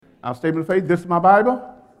Our statement of faith, this is my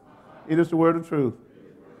Bible. It is the word of truth.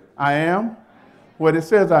 I am what it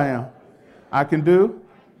says I am. I can do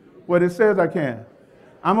what it says I can.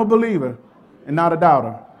 I'm a believer and not a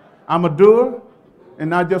doubter. I'm a doer and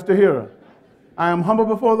not just a hearer. I am humble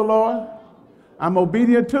before the Lord. I'm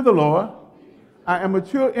obedient to the Lord. I am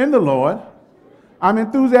mature in the Lord. I'm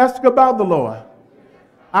enthusiastic about the Lord.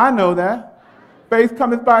 I know that faith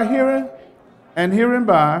cometh by hearing, and hearing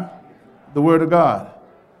by the word of God.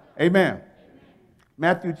 Amen.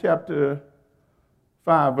 Matthew chapter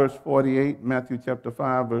 5, verse 48. Matthew chapter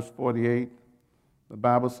 5, verse 48. The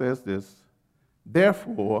Bible says this.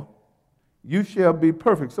 Therefore, you shall be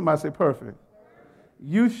perfect. Somebody say perfect.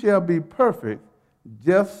 You shall be perfect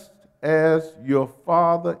just as your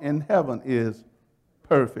Father in heaven is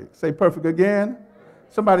perfect. Say perfect again.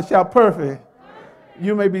 Somebody shout perfect.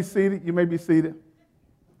 You may be seated. You may be seated.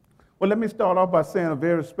 Well, let me start off by saying a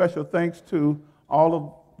very special thanks to all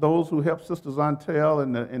of those who helped Sister Zontel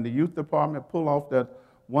and the youth department pull off that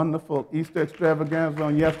wonderful Easter extravaganza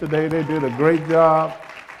on yesterday. They did a great job.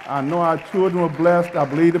 I know our children were blessed. I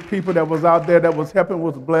believe the people that was out there that was helping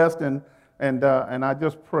was blessed, and I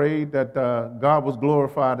just prayed that God was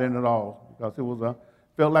glorified in it all, because it was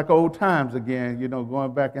felt like old times again, you know,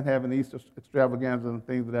 going back and having Easter extravaganza and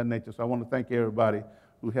things of that nature. So I want to thank everybody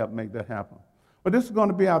who helped make that happen. But this is going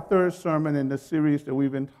to be our third sermon in this series that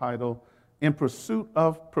we've entitled In Pursuit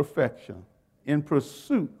of Perfection. In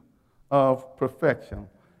Pursuit of Perfection.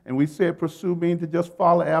 And we said pursue means to just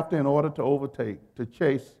follow after in order to overtake, to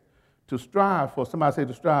chase, to strive for. Somebody say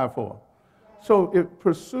to strive for. So in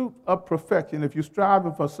pursuit of perfection, if you're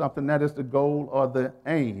striving for something, that is the goal or the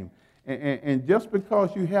aim. And just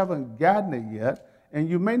because you haven't gotten it yet, and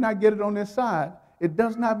you may not get it on this side, it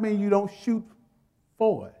does not mean you don't shoot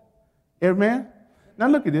for it. Amen? Now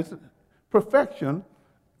look at this. Perfection,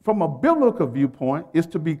 from a biblical viewpoint, is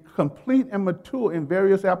to be complete and mature in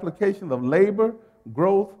various applications of labor,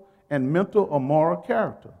 growth, and mental or moral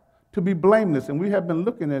character. To be blameless, and we have been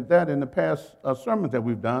looking at that in the past sermons that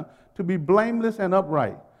we've done, to be blameless and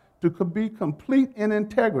upright, to be complete in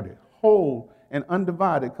integrity, whole and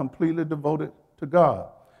undivided, completely devoted to God.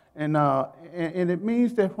 And it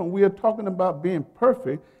means that when we are talking about being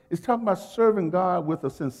perfect, it's talking about serving God with a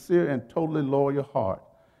sincere and totally loyal heart.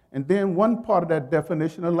 And then one part of that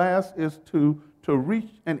definition, the last, is to reach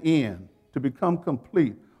an end, to become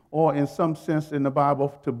complete, or in some sense in the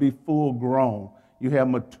Bible, to be full grown. You have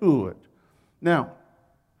matured. Now,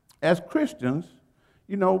 as Christians,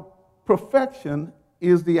 you know, perfection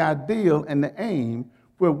is the ideal and the aim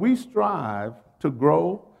where we strive to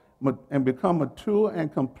grow and become mature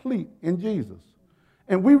and complete in Jesus.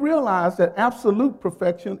 And we realize that absolute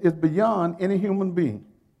perfection is beyond any human being.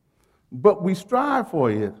 But we strive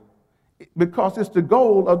for it because it's the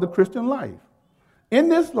goal of the Christian life. In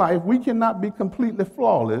this life, we cannot be completely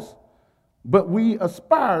flawless, but we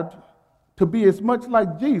aspire to be as much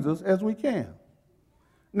like Jesus as we can.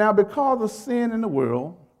 Now, because of sin in the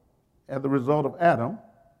world, as a result of Adam,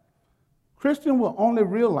 Christians will only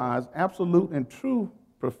realize absolute and true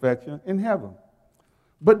perfection in heaven.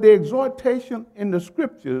 But the exhortation in the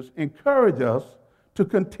scriptures encourage us to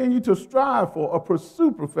continue to strive for or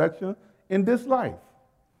pursue perfection in this life.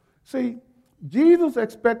 See, Jesus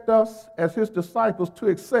expects us as his disciples to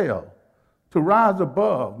excel, to rise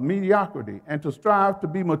above mediocrity, and to strive to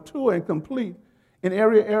be mature and complete in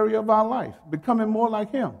every area of our life, becoming more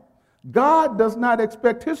like him. God does not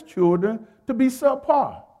expect his children to be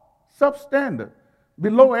subpar, substandard,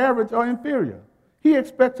 below average, or inferior. He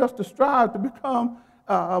expects us to strive to become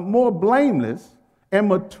more blameless and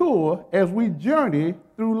mature as we journey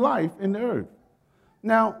through life in the earth.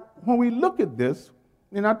 Now, when we look at this,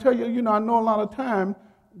 and I tell you, you know, I know a lot of time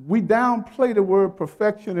we downplay the word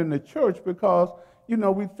perfection in the church because, you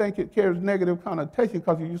know, we think it carries negative connotation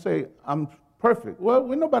because you say, I'm perfect. Well,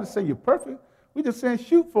 we nobody say you're perfect. We just saying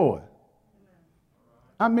shoot for it.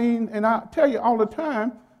 I mean, and I tell you all the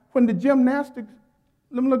time, when the gymnastics,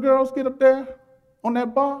 them little girls get up there on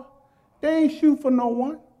that bar, they ain't shoot for no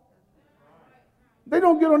one. They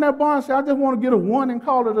don't get on that bar and say, I just want to get a 1 and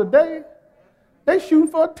call it a day. They shooting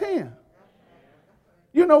for a 10.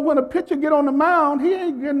 You know, when a pitcher get on the mound, he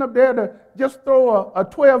ain't getting up there to just throw a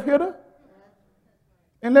 12-hitter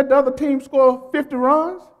and let the other team score 50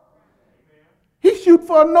 runs. He shoot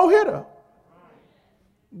for a no-hitter.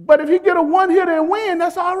 But if he get a 1-hitter and win,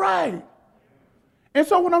 that's all right. And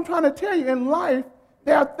so what I'm trying to tell you, in life,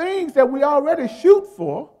 there are things that we already shoot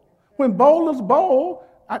for. When bowlers bowl,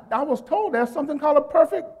 I was told there's something called a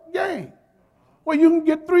perfect game, where you can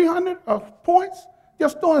get 300 points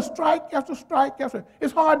just throwing strike after strike after.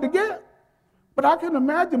 It's hard to get, But I can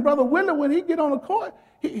imagine Brother Willie, when he get on the court,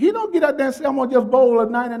 he don't get out there and say, I'm going to just bowl a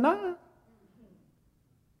 99.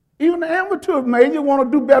 Even the amateur major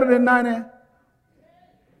want to do better than 90.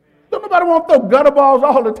 Don't nobody want to throw gutter balls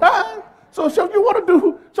all the time. So you want to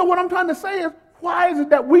do, so what I'm trying to say is, why is it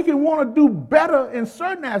that we can want to do better in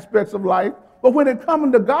certain aspects of life, but when it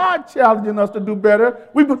comes to God challenging us to do better,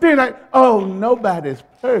 we think like, oh, nobody's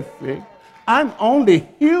perfect. I'm only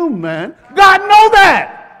human. God knows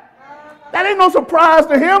that. That ain't no surprise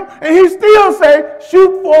to him. And he still say,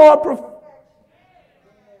 shoot for a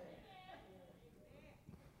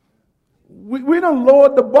we done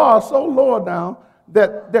lowered the bar so low down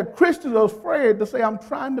that Christians are afraid to say, I'm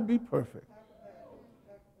trying to be perfect.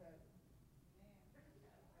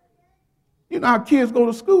 You know how kids go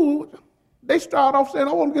to school, they start off saying,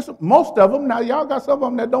 I want to get some, most of them, now y'all got some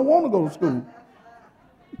of them that don't want to go to school.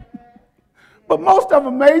 But most of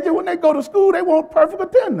them, Major, when they go to school, they want perfect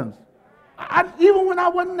attendance. Even when I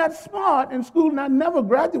wasn't that smart in school and I never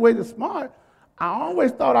graduated smart, I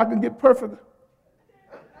always thought I could get perfect.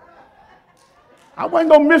 I wasn't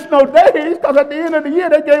going to miss no days because at the end of the year,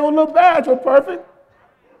 they gave a little badge for perfect.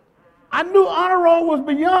 I knew honor roll was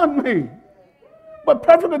beyond me. But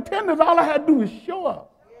perfect attendance, all I had to do was show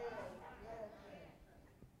up.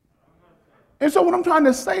 And so what I'm trying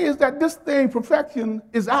to say is that this thing, perfection,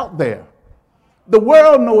 is out there. The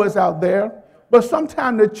world knows it's out there, but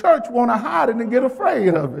sometimes the church want to hide it and get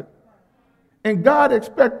afraid of it. And God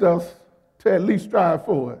expects us to at least strive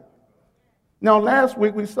for it. Now, last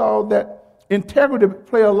week we saw that integrity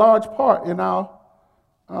play a large part in our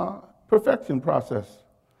perfection process.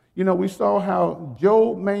 You know, we saw how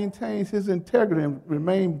Job maintains his integrity and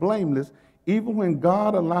remained blameless even when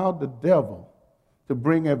God allowed the devil to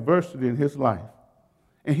bring adversity in his life.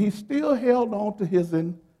 And he still held on to his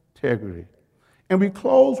integrity. And we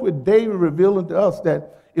close with David revealing to us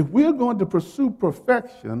that if we're going to pursue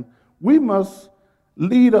perfection, we must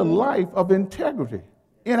lead a life of integrity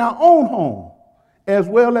in our own home as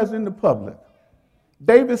well as in the public.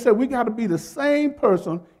 David said we got to be the same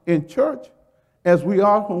person in church as we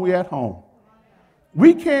are when we're at home.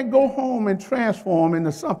 We can't go home and transform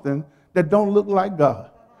into something that don't look like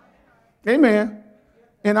God. Amen.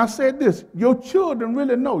 And I said this, your children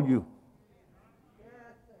really know you.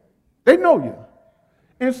 They know you.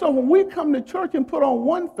 And so when we come to church and put on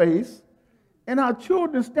one face, and our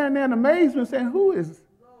children stand there in amazement saying, who is this?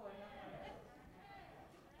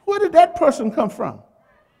 Where did that person come from?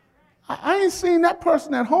 I ain't seen that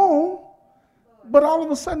person at home, but all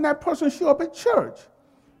of a sudden that person show up at church.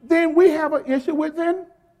 Then we have an issue with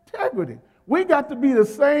integrity. We got to be the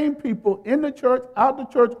same people in the church, out the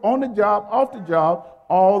church, on the job, off the job,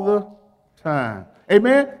 all the time.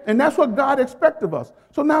 Amen? And that's what God expects of us.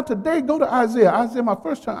 So now today, go to Isaiah. Isaiah, my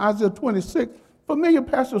first time, Isaiah 26. Familiar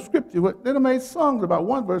passage of scripture. They made songs about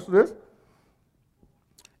one verse of this.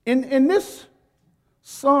 In this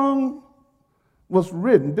song was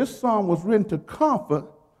written, this song was written to comfort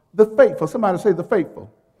the faithful. Somebody say the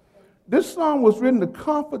faithful. This song was written to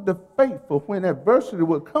comfort the faithful when adversity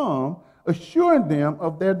would come, assuring them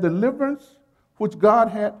of their deliverance, which God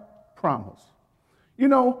had promised. You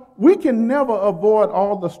know, we can never avoid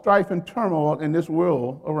all the strife and turmoil in this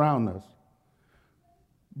world around us.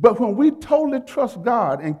 But when we totally trust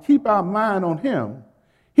God and keep our mind on him,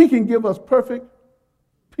 he can give us perfect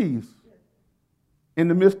peace in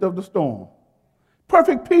the midst of the storm.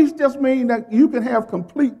 Perfect peace just means that you can have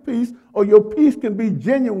complete peace, or your peace can be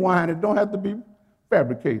genuine. It don't have to be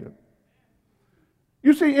fabricated.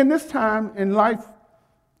 You see, in this time in life,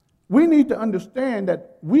 we need to understand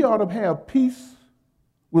that we ought to have peace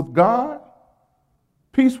with God,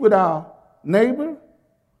 peace with our neighbor,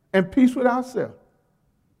 and peace with ourselves.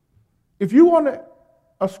 If you want to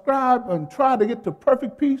ascribe and try to get to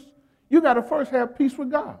perfect peace, you got to first have peace with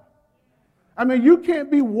God. I mean, you can't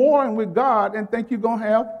be warring with God and think you're going to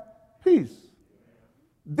have peace.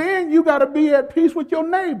 Then you got to be at peace with your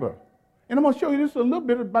neighbor. And I'm going to show you this a little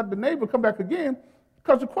bit about the neighbor, come back again,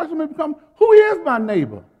 because the question may become, who is my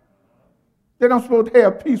neighbor that I'm supposed to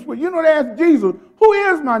have peace with? You know, they asked Jesus, who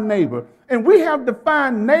is my neighbor? And we have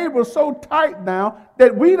defined neighbor so tight now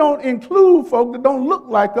that we don't include folk that don't look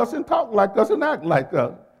like us and talk like us and act like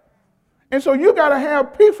us. And so you got to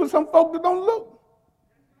have peace with some folk that don't look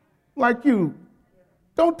like you,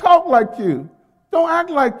 don't talk like you, don't act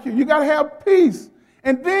like you. You got to have peace.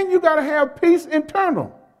 And then you got to have peace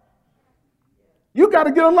internal. You got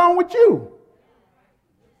to get along with you.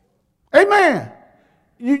 Amen.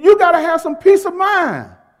 You got to have some peace of mind.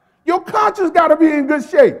 Your conscience got to be in good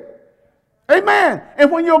shape. Amen.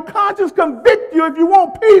 And when your conscience convicts you, if you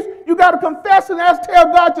want peace, you got to confess and tell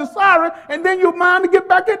God you're sorry, and then your mind to get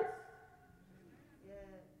back in.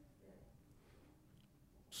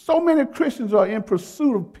 So many Christians are in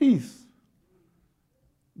pursuit of peace,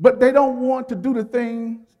 but they don't want to do the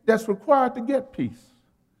things that's required to get peace.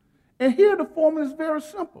 And here the formula is very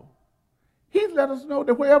simple. He let us know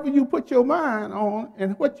that wherever you put your mind on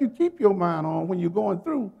and what you keep your mind on when you're going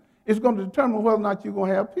through is going to determine whether or not you're going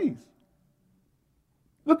to have peace.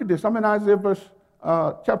 Look at this. I'm in Isaiah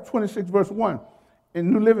chapter 26, verse 1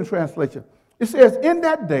 in New Living Translation. It says, in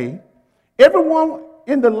that day, everyone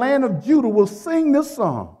in the land of Judah will sing this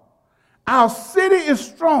song. Our city is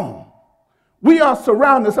strong. We are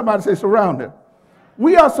surrounded. Somebody say surrounded.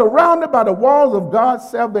 We are surrounded by the walls of God's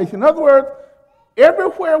salvation. In other words,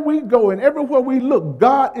 everywhere we go and everywhere we look,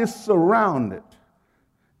 God is surrounding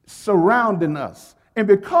us. And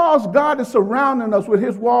because God is surrounding us with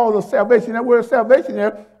his walls of salvation, that word salvation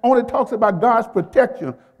there only talks about God's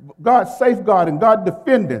protection, God's safeguarding, God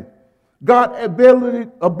defending, God's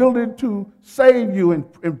ability to save you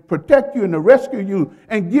and protect you and to rescue you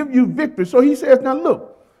and give you victory. So he says, now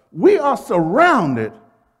look, we are surrounded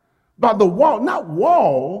by the wall, not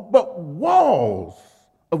wall, but walls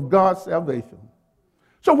of God's salvation.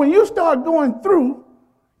 So when you start going through,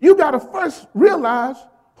 you got to first realize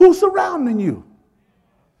who's surrounding you.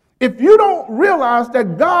 If you don't realize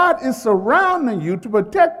that God is surrounding you to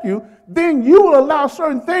protect you, then you will allow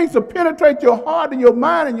certain things to penetrate your heart and your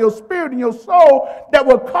mind and your spirit and your soul that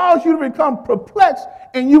will cause you to become perplexed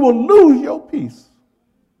and you will lose your peace.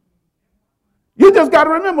 You just got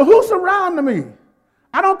to remember who's surrounding me.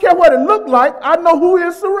 I don't care what it looked like. I know who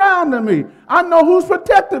is surrounding me. I know who's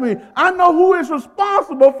protecting me. I know who is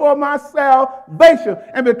responsible for my salvation.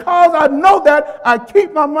 And because I know that, I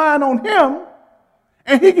keep my mind on him,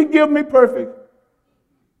 and he can give me perfect.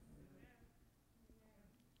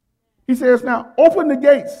 He says, now, open the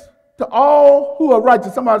gates to all who are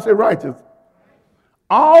righteous. Somebody say righteous.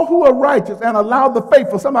 All who are righteous, and allow the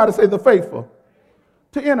faithful. Somebody say the faithful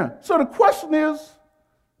to enter. So the question is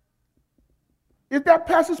that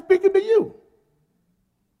passage speaking to you?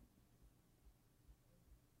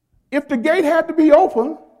 If the gate had to be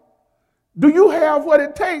open, do you have what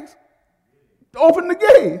it takes to open the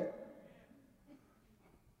gate?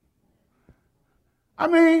 I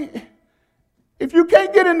mean, if you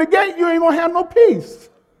can't get in the gate, you ain't going to have no peace.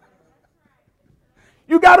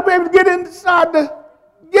 You got to be able to get inside the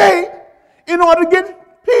gate in order to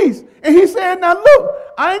get peace. And he said, now look,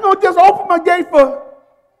 I ain't going to just open my gate for...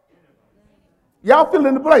 Y'all fill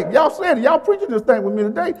in the blank. Y'all said it. Y'all preaching this thing with me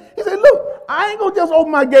today. He said, look, I ain't going to just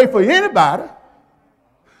open my gate for anybody.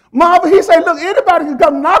 He said, look, anybody can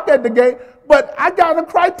come knock at the gate, but I got a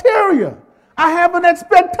criteria. I have an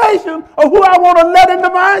expectation of who I want to let into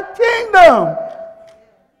my kingdom.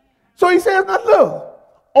 So he says, now look,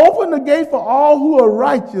 open the gate for all who are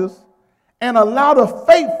righteous and allow the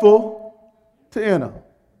faithful to enter.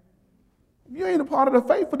 If you ain't a part of the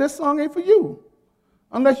faithful, this song ain't for you.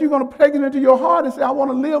 Unless you're going to take it into your heart and say, I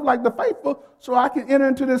want to live like the faithful so I can enter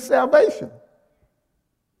into this salvation.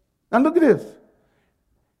 Now look at this.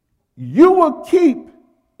 You will keep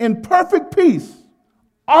in perfect peace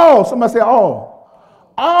all, somebody say all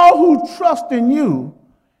who trust in you,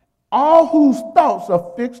 all whose thoughts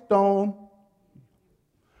are fixed on.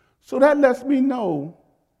 So that lets me know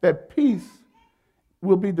that peace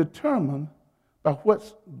will be determined by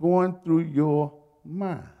what's going through your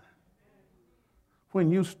mind. When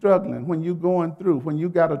you're struggling, when you're going through, when you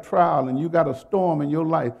got a trial and you got a storm in your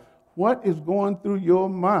life, what is going through your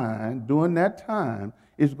mind during that time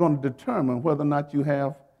is going to determine whether or not you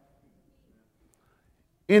have.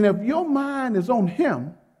 And if your mind is on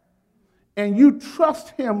him and you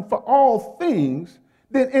trust him for all things,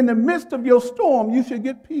 then in the midst of your storm, you should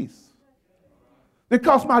get peace.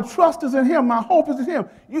 Because my trust is in him, my hope is in him.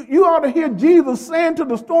 You ought to hear Jesus saying to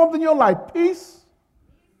the storms in your life, peace,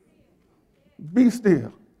 be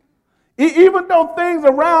still. Even though things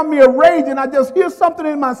around me are raging, I just hear something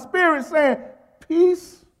in my spirit saying,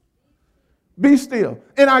 peace, be still.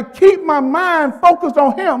 And I keep my mind focused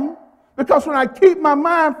on him, because when I keep my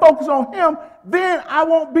mind focused on him, then I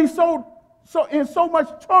won't be so in so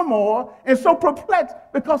much turmoil and so perplexed,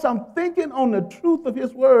 because I'm thinking on the truth of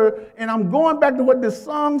his word, and I'm going back to what this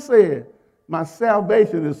song said. My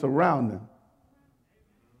salvation is surrounding.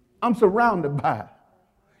 I'm surrounded by it.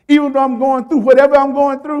 Even though I'm going through whatever I'm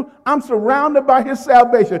going through, I'm surrounded by his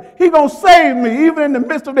salvation. He's going to save me even in the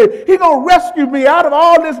midst of it. He's going to rescue me out of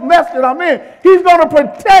all this mess that I'm in. He's going to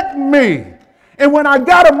protect me. And when I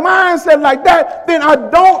got a mindset like that, then I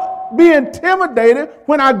don't be intimidated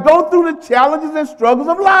when I go through the challenges and struggles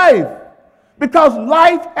of life. Because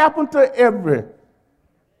life happens to every.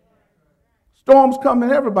 Storms come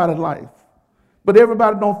in everybody's life. But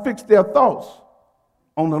everybody don't fix their thoughts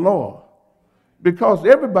on the Lord. Because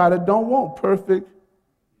everybody don't want perfect.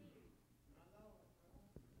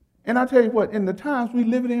 And I tell you what, in the times we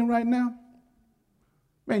live in right now,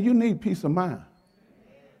 man, you need peace of mind.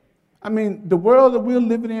 I mean, the world that we're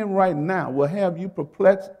living in right now will have you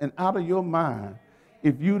perplexed and out of your mind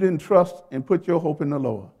if you didn't trust and put your hope in the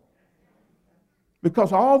Lord.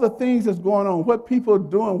 Because all the things that's going on, what people are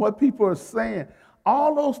doing, what people are saying,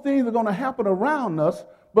 all those things are going to happen around us,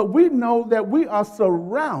 but we know that we are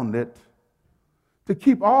surrounded to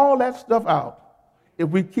keep all that stuff out if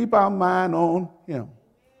we keep our mind on him.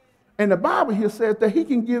 And the Bible here says that he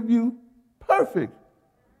can give you perfect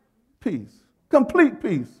peace, complete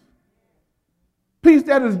peace, peace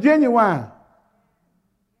that is genuine.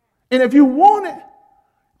 And if you want it,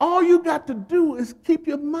 all you got to do is keep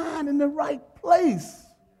your mind in the right place.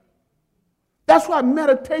 That's why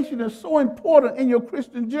meditation is so important in your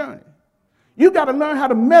Christian journey. You got to learn how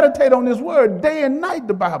to meditate on this word day and night,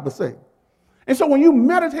 the Bible says. And so when you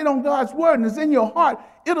meditate on God's word and it's in your heart,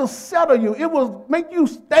 it'll settle you. It will make you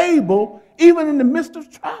stable even in the midst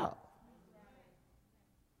of trial.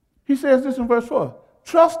 He says this in verse 4,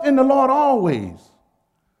 trust in the Lord always,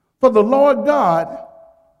 for the Lord God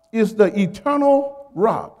is the eternal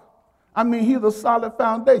rock. I mean, he's a solid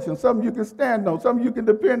foundation, something you can stand on, something you can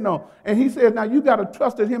depend on. And he says, now you got to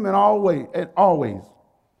trust in him in all ways, always.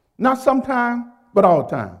 Not sometime, but all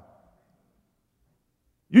time.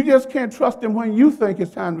 You just can't trust him when you think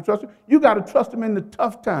it's time to trust him. You got to trust him in the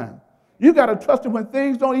tough time. You got to trust him when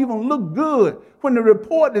things don't even look good, when the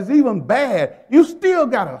report is even bad. You still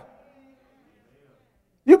got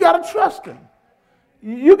to trust him.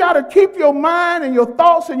 You got to keep your mind and your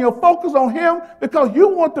thoughts and your focus on him because you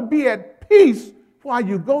want to be at peace while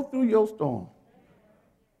you go through your storm.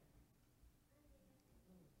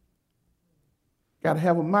 Got to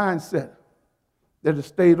have a mindset that is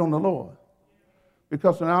stayed on the Lord.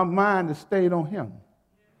 Because when our mind is stayed on him,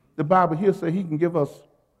 the Bible here says he can give us.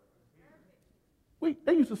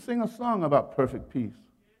 They used to sing a song about perfect peace.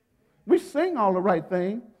 We sing all the right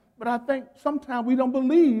things, but I think sometimes we don't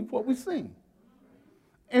believe what we sing.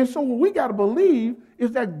 And so what we got to believe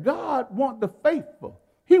is that God wants the faithful.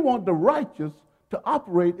 He wants the righteous to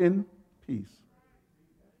operate in peace.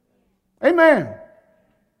 Amen.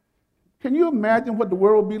 Can you imagine what the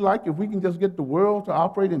world would be like if we can just get the world to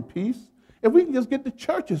operate in peace? If we can just get the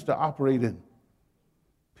churches to operate in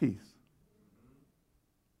peace.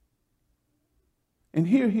 And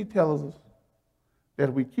here he tells us that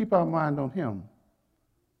if we keep our mind on him,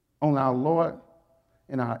 on our Lord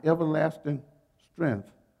and our everlasting strength,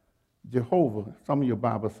 Jehovah, some of your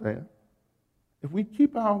Bible says, if we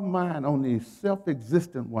keep our mind on the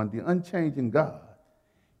self-existent one, the unchanging God,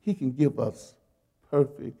 he can give us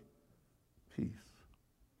perfect peace.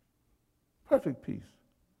 Perfect peace.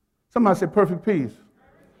 Somebody say perfect peace.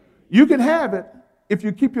 You can have it if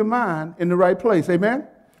you keep your mind in the right place. Amen?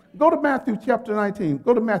 Go to Matthew chapter 19.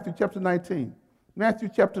 Go to Matthew chapter 19. Matthew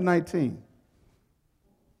chapter 19.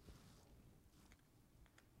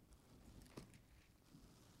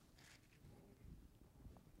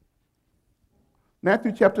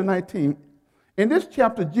 Matthew chapter 19. In this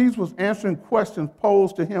chapter, Jesus was answering questions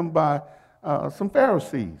posed to him by some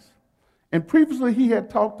Pharisees. And previously, he had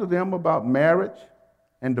talked to them about marriage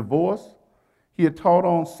and divorce. He had taught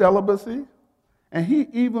on celibacy, and he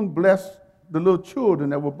even blessed the little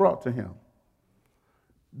children that were brought to him.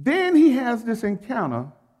 Then he has this encounter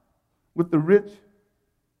with the rich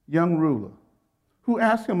young ruler who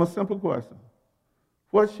asked him a simple question.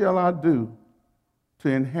 What shall I do to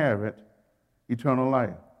inherit eternal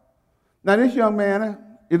life? Now, this young man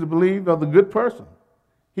is believed of the good person.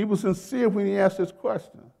 He was sincere when he asked this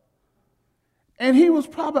question. And he was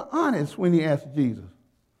probably honest when he asked Jesus.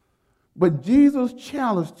 But Jesus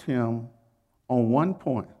challenged him on one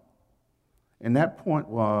point. And that point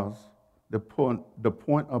was the point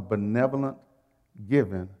of benevolent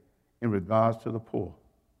giving in regards to the poor.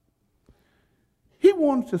 He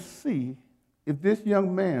wanted to see if this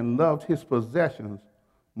young man loved his possessions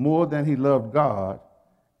more than he loved God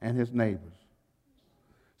and his neighbors.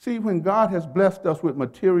 See, when God has blessed us with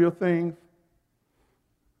material things,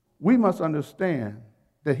 we must understand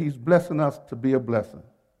that he's blessing us to be a blessing.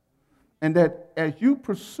 And that as you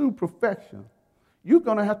pursue perfection, you're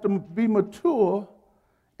going to have to be mature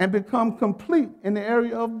and become complete in the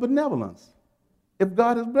area of benevolence if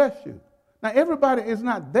God has blessed you. Now, everybody is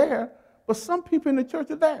not there, but some people in the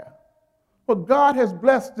church are there. But God has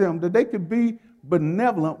blessed them that they could be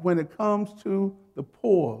benevolent when it comes to the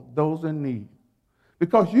poor, those in need.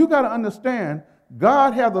 Because you got to understand,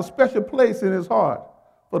 God has a special place in his heart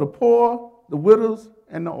for the poor, the widows,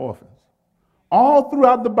 and the orphans. All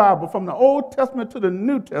throughout the Bible, from the Old Testament to the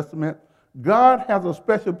New Testament, God has a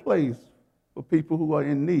special place for people who are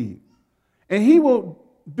in need. And he will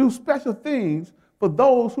do special things for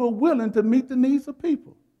those who are willing to meet the needs of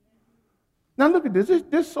people. Now look at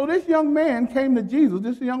this. So this young man came to Jesus.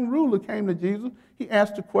 This young ruler came to Jesus. He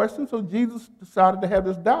asked a question, so Jesus decided to have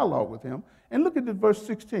this dialogue with him. And look at this, verse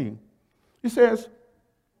 16. He says,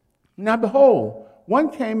 now behold,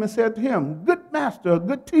 one came and said to him, good master,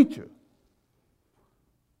 good teacher,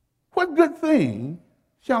 what good thing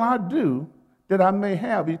shall I do that I may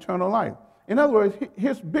have eternal life? In other words,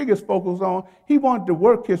 his biggest focus on, he wanted to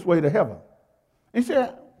work his way to heaven. He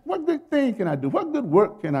said, what good thing can I do? What good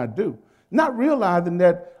work can I do? Not realizing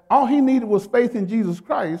that all he needed was faith in Jesus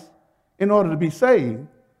Christ in order to be saved.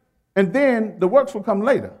 And then the works will come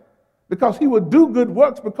later. Because he will do good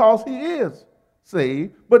works because he is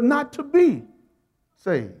saved, but not to be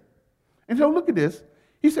saved. And so look at this.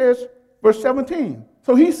 He says, verse 17,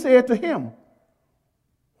 so he said to him,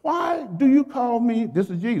 why do you call me, this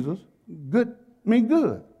is Jesus, good?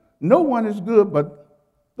 No one is good but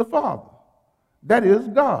the Father. That is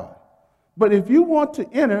God. But if you want to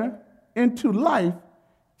enter into life,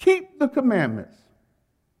 keep the commandments.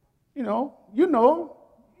 You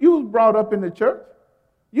was brought up in the church.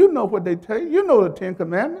 You know what they tell you. You know the 10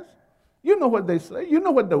 Commandments. You know what they say. You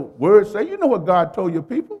know what the words say. You know what God told your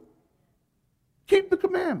people. Keep the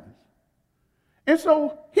commandments. And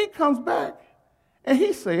so he comes back and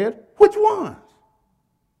he said, which ones?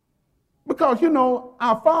 Because,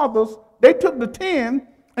 our fathers, they took the 10,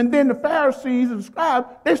 and then the Pharisees and the scribes,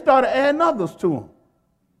 they started adding others to them.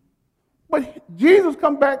 But Jesus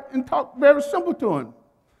come back and talked very simple to him.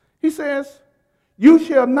 He says, you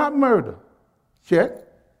shall not murder. Check.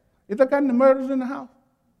 Is there got any murders in the house?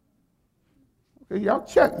 Okay, y'all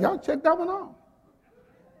check that one off.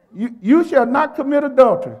 You shall not commit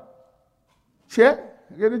adultery. Check.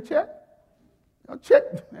 Get a check? Y'all check.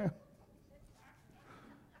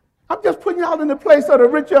 I'm just putting y'all in the place of the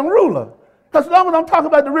rich young ruler. Because as long as I'm talking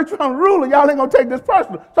about the rich young ruler, y'all ain't going to take this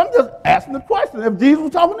personal. So I'm just asking the question if Jesus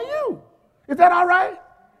was talking to you. Is that all right?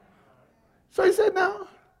 So he said, now,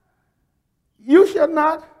 you shall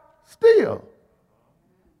not steal.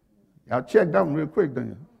 Y'all check that one real quick, don't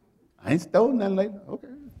you? I ain't stolen nothing lately. Okay,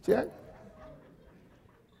 check.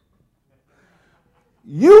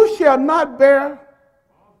 You shall not bear.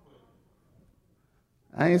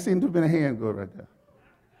 I ain't seen too many hands go right there.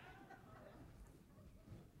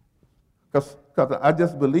 Because I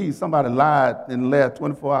just believe somebody lied in the last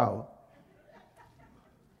 24 hours.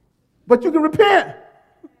 But you can repent.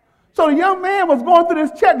 So the young man was going through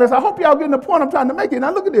this checklist. I hope y'all getting the point I'm trying to make.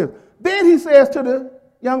 Now look at this. Then he says to the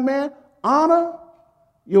young man, honor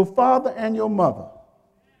your father and your mother.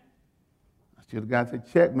 I should have got to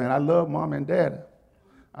check, man. I love mom and dad.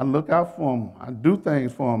 I look out for them. I do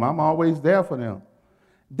things for them. I'm always there for them.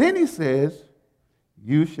 Then he says,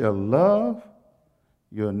 you shall love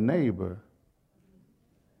your neighbor.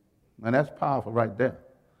 And that's powerful right there.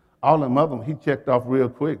 All them other ones he checked off real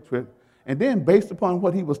quick. And then based upon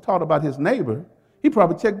what he was taught about his neighbor, he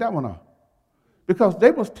probably checked that one off. Because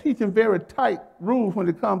they was teaching very tight rules when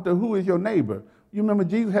it comes to who is your neighbor. You remember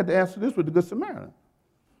Jesus had to answer this with the Good Samaritan.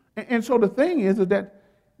 And so the thing is that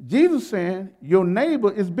Jesus saying your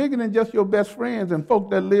neighbor is bigger than just your best friends and folk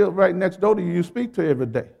that live right next door to you, you speak to every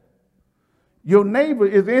day. Your neighbor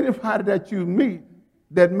is anybody that you meet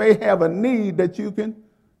that may have a need that you can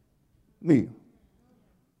meet.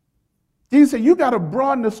 Jesus said you got to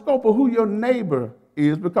broaden the scope of who your neighbor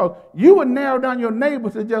is, because you would narrow down your neighbor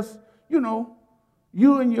to just,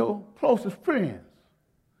 you and your closest friends.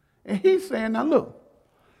 And he's saying, now look,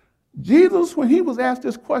 Jesus, when he was asked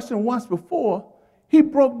this question once before, he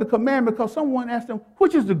broke the commandment because someone asked him,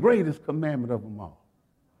 which is the greatest commandment of them all?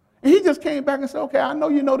 And he just came back and said, okay, I know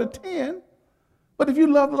you know the 10, but if you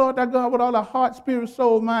love the Lord thy God with all thy heart, spirit,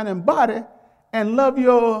 soul, mind, and body, and love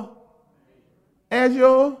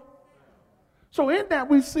So in that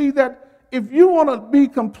we see that if you want to be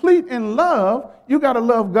complete in love, you got to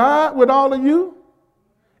love God with all of you,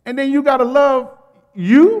 and then you got to love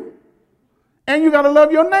you, and you got to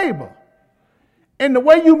love your neighbor. And the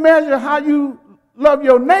way you measure how you love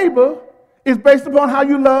your neighbor is based upon how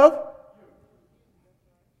you love.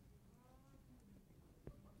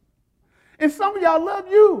 And some of y'all love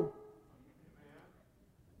you.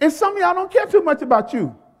 And some of y'all don't care too much about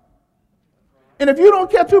you. And if you don't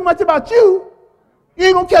care too much about you, you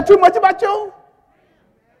ain't going to care too much about you.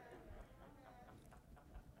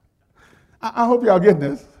 I hope y'all get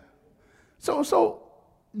this. So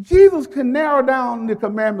Jesus can narrow down the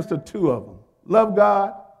commandments to 2 of them. Love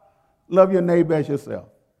God, love your neighbor as yourself.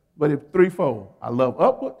 But it's threefold. I love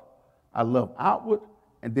upward, I love outward,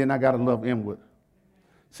 and then I got to love inward.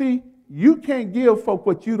 See, you can't give folk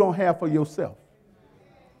what you don't have for yourself.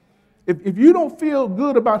 If you don't feel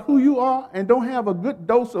good about who you are and don't have a good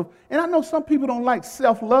dose of, and I know some people don't like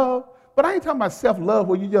self-love, but I ain't talking about self-love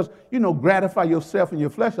where you just, gratify yourself and your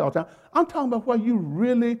flesh all the time. I'm talking about where you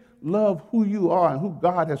really love who you are and who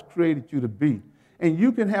God has created you to be. And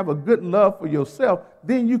you can have a good love for yourself,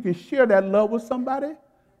 then you can share that love with somebody.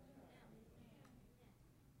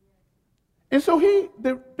 And so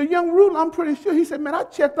the young ruler, I'm pretty sure, he said, man, I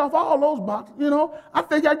checked off all those boxes, I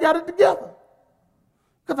think I got it together.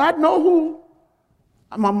 Because I know who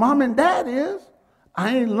my mom and dad is.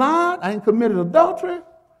 I ain't lied, I ain't committed adultery,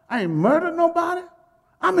 I ain't murdered nobody.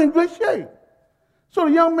 I'm in good shape. So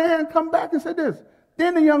the young man come back and said this.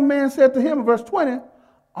 Then the young man said to him in verse 20,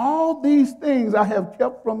 all these things I have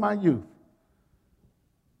kept from my youth.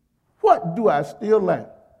 What do I still lack?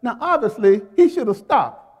 Now, obviously, he should have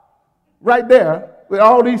stopped right there with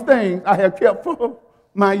all these things I have kept from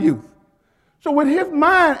my youth. So when his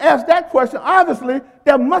mind asked that question, obviously,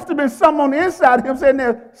 there must have been something on the inside of him saying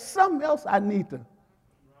there's something else I need to.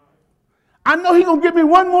 I know he's going to give me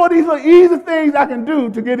one more of these little easy things I can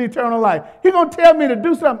do to get eternal life. He's going to tell me to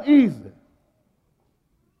do something easy.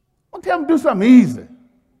 I'm going to tell him to do something easy.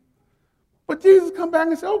 But Jesus come back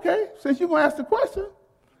and say, okay, since you're going to ask the question,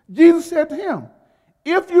 Jesus said to him,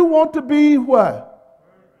 if you want to be what?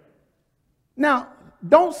 Now,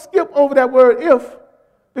 don't skip over that word if,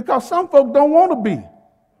 because some folk don't want to be.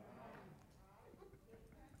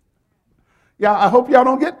 Y'all, I hope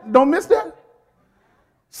y'all don't miss that.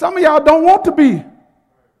 Some of y'all don't want to be.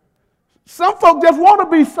 Some folk just want to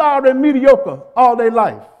be sorry and mediocre all their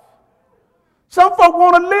life. Some folk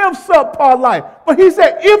want to live subpar life. But he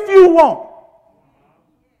said, if you want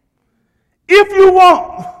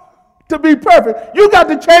to be perfect, you got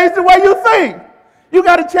to change the way you think. You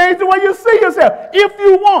got to change the way you see yourself. If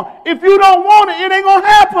you want. If you don't want it, it ain't going to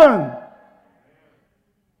happen.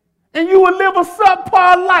 And you will live a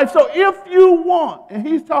subpar life. So if you want, and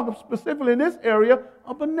he's talking specifically in this area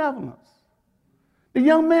of benevolence. The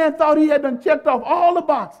young man thought he had done checked off all the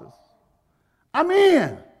boxes. I'm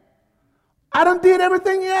in. I done did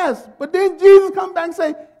everything he asked. But then Jesus come back and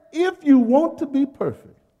say, if you want to be perfect.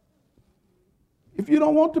 If you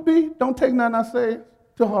don't want to be, don't take nothing I say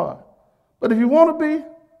to heart. But if you want to be,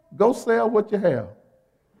 go sell what you have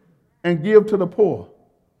and give to the poor.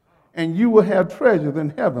 And you will have treasures in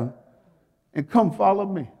heaven, and come follow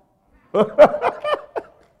me.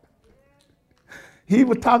 He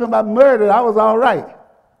was talking about murder. I was all right.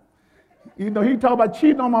 He talked about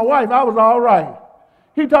cheating on my wife. I was all right.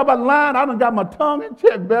 He talked about lying. I done got my tongue in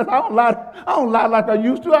check, Beth. I don't lie like I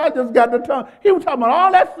used to. I just got the tongue. He was talking about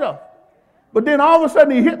all that stuff. But then all of a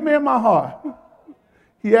sudden he hit me in my heart.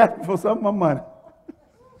 He asked me for some of my money.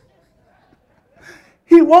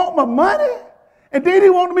 He want my money, and then he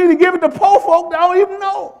wanted me to give it to poor folk that I don't even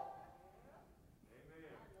know.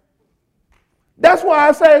 That's why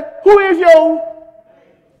I say, who is your?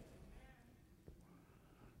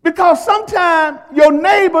 Because sometimes your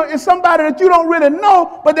neighbor is somebody that you don't really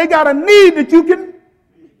know, but they got a need that you can.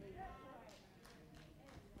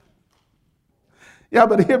 Y'all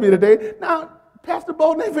better hear me today. Now, Pastor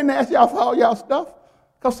Bolden ain't finna ask y'all for all y'all stuff.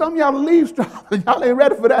 Because some of y'all leave striving. Y'all ain't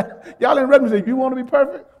ready for that. Y'all ain't ready to say, if you want to be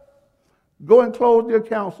perfect, go and close the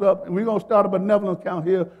accounts up, and we're going to start a benevolent account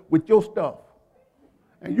here with your stuff.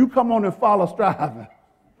 And you come on and follow striving.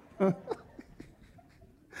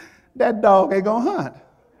 That dog ain't going to hunt.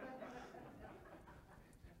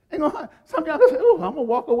 Ain't going to hunt. Some of y'all say, oh, I'm going to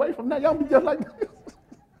walk away from that. Y'all be just like this.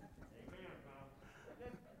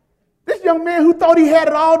 This young man who thought he had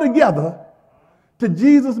it all together, to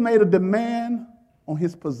Jesus made a demand on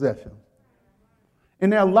his possession.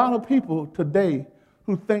 And there are a lot of people today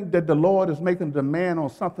who think that the Lord is making a demand on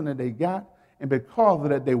something that they got, and because of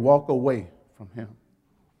that, they walk away from him.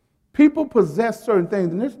 People possess certain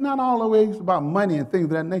things, and it's not always about money and things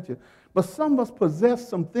of that nature, but some of us possess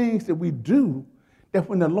some things that we do that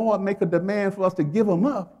when the Lord make a demand for us to give them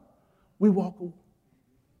up, we walk away.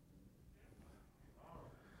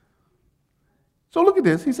 So look at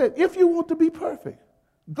this. He said, if you want to be perfect,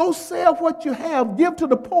 go sell what you have, give to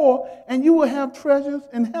the poor, and you will have treasures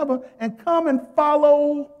in heaven, and come and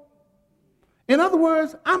follow. In other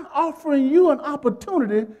words, I'm offering you an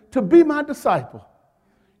opportunity to be my disciple.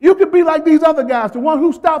 You could be like these other guys, the one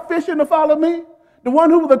who stopped fishing to follow me, the one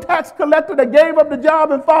who was a tax collector that gave up the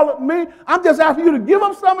job and followed me. I'm just asking you to give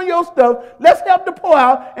up some of your stuff. Let's help the poor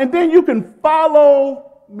out, and then you can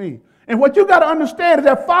follow me. And what you got to understand is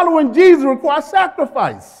that following Jesus requires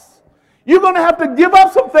sacrifice. You're going to have to give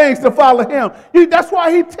up some things to follow him. That's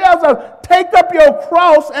why he tells us, take up your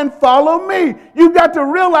cross and follow me. You got to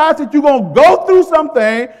realize that you're going to go through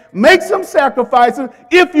something, make some sacrifices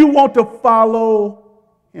if you want to follow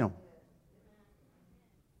him.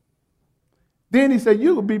 Then he said,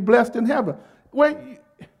 you will be blessed in heaven. Wait,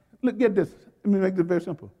 look, get this. Let me make this very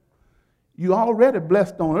simple. You already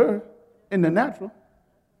blessed on earth in the natural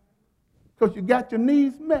because you got your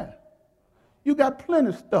needs met. You got plenty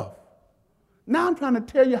of stuff. Now I'm trying to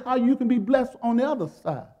tell you how you can be blessed on the other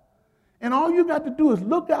side. And all you got to do is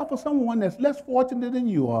look out for someone that's less fortunate than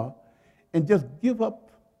you are and just give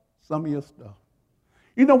up some of your stuff.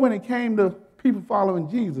 You know, when it came to people following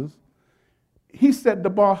Jesus, he set the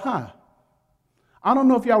bar high. I don't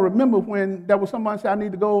know if y'all remember when there was somebody said, I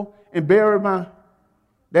need to go and bury my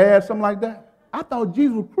dad, something like that. I thought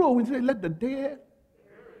Jesus was cruel when he said, let the dead.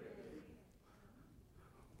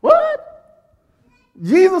 What?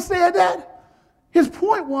 Jesus said that? His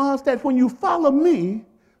point was that when you follow me,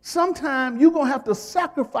 sometimes you're going to have to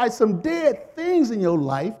sacrifice some dead things in your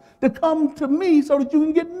life to come to me so that you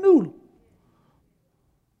can get new.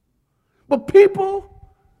 But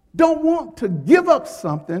people don't want to give up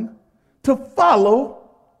something to follow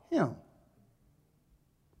him.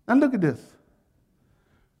 Now look at this.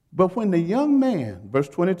 But when the young man, verse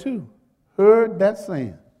 22, heard that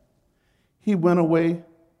saying, he went away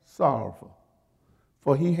sorrowful,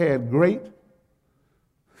 for he had great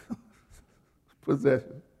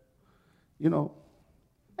possession. You know,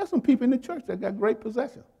 there's some people in the church that got great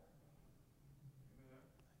possession.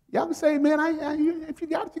 Y'all can say, man, if you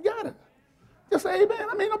got it, you got it. Just say, amen.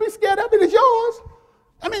 I mean, don't be scared of it. It's yours.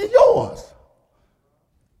 I mean, it's yours.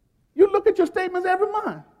 You look at your statements every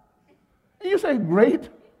month, and you say, great.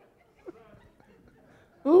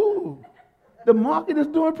 Ooh, the market is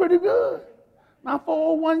doing pretty good. My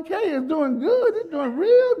 401k is doing good. It's doing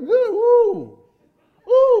real good. Ooh.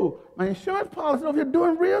 Ooh, my insurance policy over here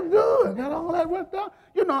doing real good. Got all that worked out.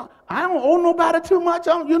 You know, I don't owe nobody too much.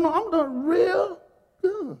 I'm doing real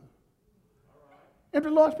good. If the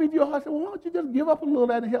Lord speaks to your heart, say, well, why don't you just give up a little of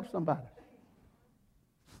that and help somebody?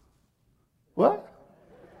 What?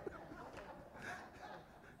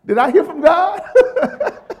 Did I hear from God?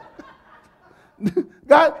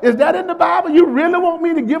 God, is that in the Bible? You really want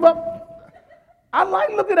me to give up? I like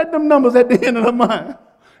looking at them numbers at the end of the month.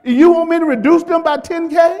 You want me to reduce them by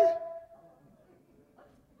 10K?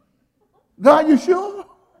 God, you sure?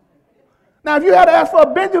 Now, if you had to ask for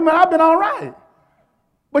a Benjamin, I've been all right.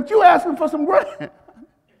 But you asking for some grant.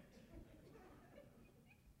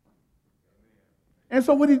 And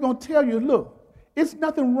so what he's going to tell you, look, it's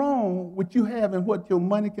nothing wrong with you having what your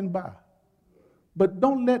money can buy. But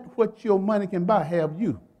don't let what your money can buy have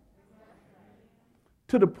you.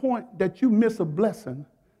 To the point that you miss a blessing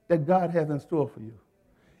that God has in store for you.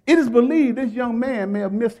 It is believed this young man may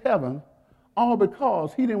have missed heaven all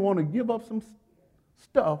because he didn't want to give up some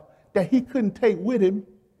stuff that he couldn't take with him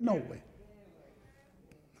no way.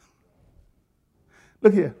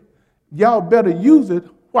 Look here. Y'all better use it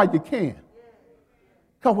while you can.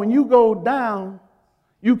 Because when you go down,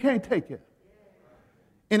 you can't take it.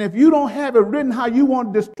 And if you don't have it written how you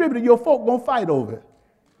want to distribute it, your folk going to fight over it.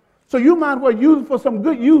 So you might as well use it for some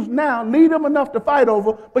good use now, leave them enough to fight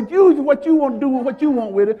over, but use what you want to do with what you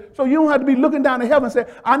want with it, so you don't have to be looking down to heaven and say,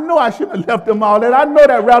 I know I shouldn't have left them all that. I know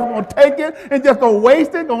that rapper's going to take it and just going to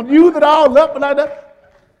waste it, going to use it all up like that.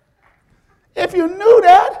 If you knew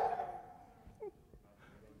that,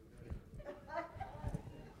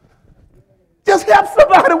 just help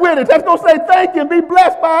somebody with it. Just go say thank you and be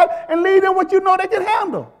blessed by it and leave them what you know they can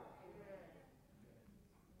handle.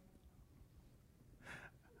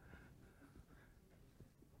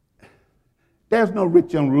 There's no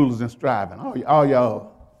rich young rulers and striving. All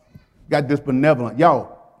y'all got this benevolent.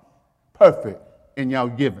 Y'all perfect in y'all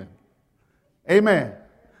giving. Amen.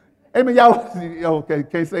 Amen. Y'all okay,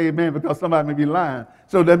 can't say amen because somebody may be lying.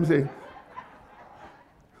 So let me say,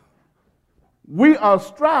 we are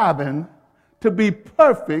striving to be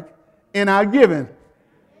perfect in our giving.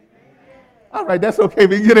 All right, that's okay.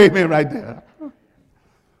 We get amen right there.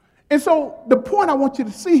 And so the point I want you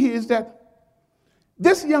to see here is that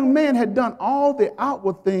this young man had done all the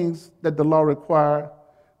outward things that the law required,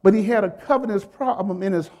 but he had a covetous problem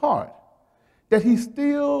in his heart, that he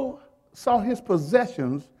still saw his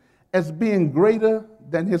possessions as being greater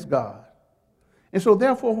than his God. And so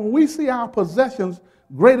therefore, when we see our possessions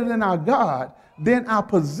greater than our God, then our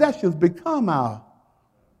possessions become our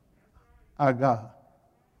God.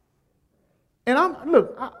 And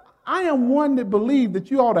I am one that believes that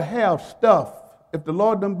you ought to have stuff. If the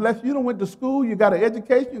Lord done bless you, you done went to school, you got an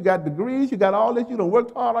education, you got degrees, you got all this, you done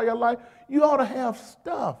worked hard all your life, you ought to have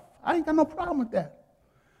stuff. I ain't got no problem with that.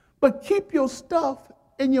 But keep your stuff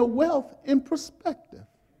and your wealth in perspective.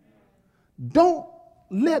 Don't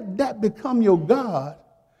let that become your God,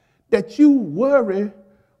 that you worry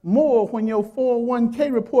more when your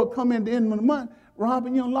 401k report come in the end of the month.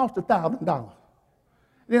 Robin, you lost $1,000.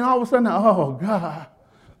 Then all of a sudden, oh God,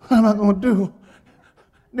 what am I going to do?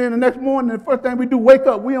 Then the next morning, the first thing we do, wake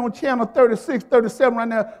up, we on channel 36, 37 right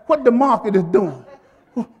now. What the market is doing?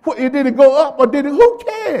 Did it go up or did it? Who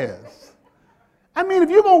cares? I mean, if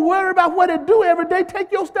you're going to worry about what it do every day,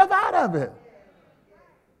 take your stuff out of it.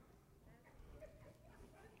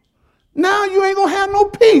 Now you ain't going to have no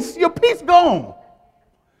peace. Your peace gone.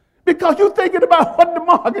 Because you're thinking about what the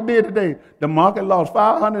market did today. The market lost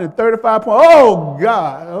 535 points. Oh,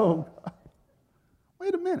 God. Oh, God.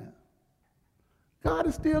 Wait a minute. God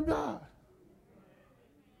is still God.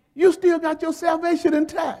 You still got your salvation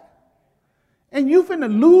intact. And you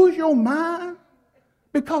finna lose your mind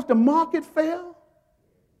because the market fell?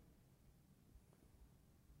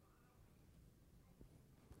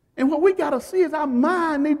 And what we got to see is our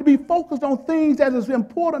mind need to be focused on things that is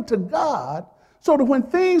important to God, so that when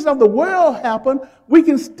things of the world happen, we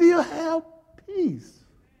can still have peace.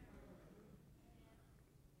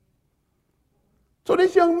 So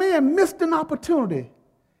this young man missed an opportunity.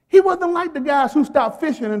 He wasn't like the guys who stopped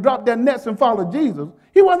fishing and dropped their nets and followed Jesus.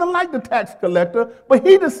 He wasn't like the tax collector, but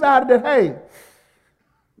he decided that, hey,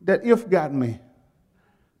 that if got me.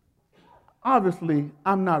 Obviously,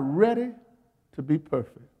 I'm not ready to be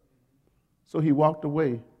perfect. So he walked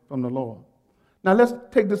away from the Lord. Now let's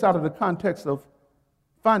take this out of the context of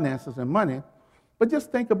finances and money, but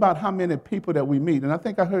just think about how many people that we meet. And I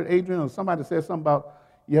think I heard Adrian or somebody say something about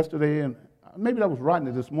yesterday, and maybe that was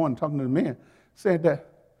Rodney this morning talking to the men, said that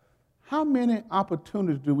how many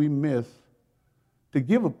opportunities do we miss to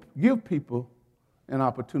give people an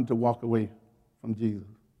opportunity to walk away from Jesus?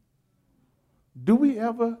 Do we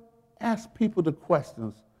ever ask people the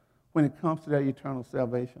questions when it comes to their eternal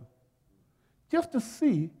salvation? Just to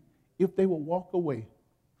see if they will walk away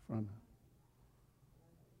from it.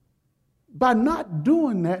 By not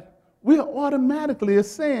doing that, we're automatically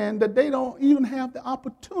saying that they don't even have the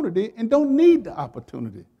opportunity and don't need the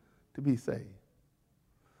opportunity to be saved.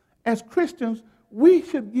 As Christians, we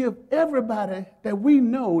should give everybody that we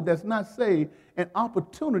know that's not saved an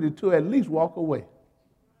opportunity to at least walk away.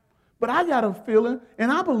 But I got a feeling,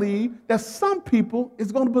 and I believe, that some people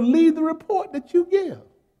is going to believe the report that you give.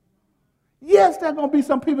 Yes, there are going to be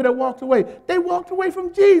some people that walked away. They walked away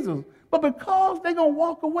from Jesus. But because they're going to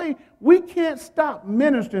walk away, we can't stop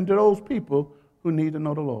ministering to those people who need to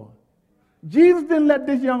know the Lord. Jesus didn't let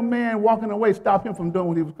this young man walking away stop him from doing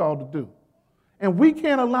what he was called to do. And we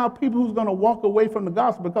can't allow people who's going to walk away from the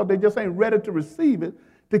gospel because they just ain't ready to receive it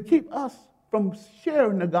to keep us from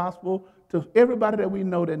sharing the gospel to everybody that we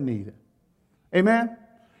know that need it. Amen?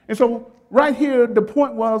 And so right here, the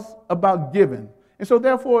point was about giving. And so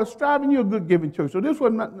therefore, striving, you're a good giving church. So this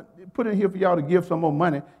was not put in here for y'all to give some more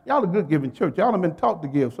money. Y'all a good giving church. Y'all have been taught to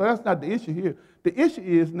give. So that's not the issue here. The issue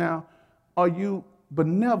is now, are you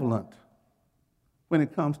benevolent when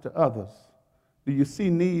it comes to others? Do you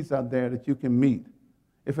see needs out there that you can meet?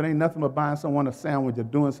 If it ain't nothing but buying someone a sandwich or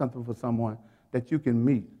doing something for someone that you can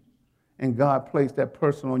meet, and God placed that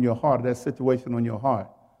person on your heart, that situation on your heart,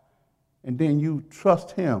 and then you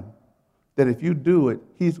trust him that if you do it,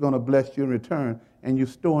 he's going to bless you in return, and you're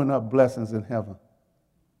storing up blessings in heaven.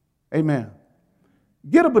 Amen.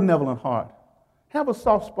 Get a benevolent heart. Have a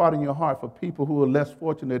soft spot in your heart for people who are less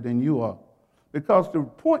fortunate than you are. Because the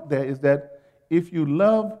point there is that if you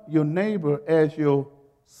love your neighbor as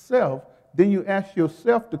yourself, then you ask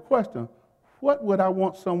yourself the question, what would I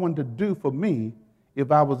want someone to do for me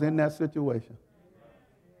if I was in that situation?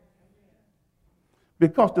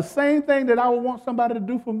 Because the same thing that I would want somebody to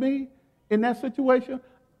do for me in that situation,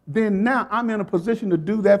 then now I'm in a position to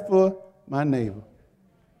do that for my neighbor.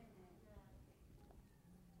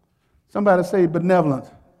 Somebody say benevolent.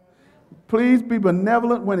 Please be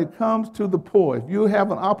benevolent when it comes to the poor. If you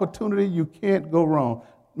have an opportunity, you can't go wrong.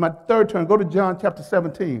 My third turn, go to John chapter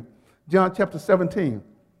 17. John chapter 17.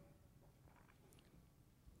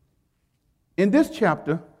 In this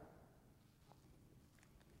chapter,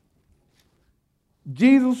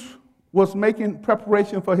 Jesus was making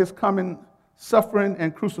preparation for his coming suffering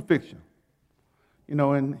and crucifixion. You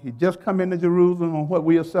know, and he just come into Jerusalem on what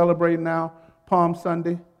we are celebrating now, Palm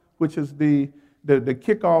Sunday, which is the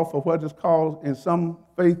kickoff of what is called in some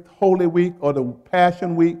faith Holy Week or the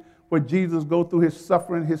Passion Week, where Jesus go through his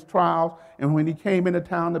suffering, his trials. And when he came into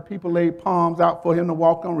town, the people laid palms out for him to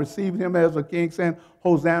walk on, received him as a king, saying,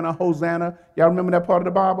 Hosanna, Hosanna. Y'all remember that part of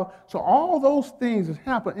the Bible? So all those things has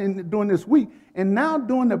happened during this week. And now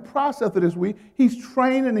during the process of this week, he's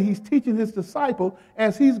training and he's teaching his disciples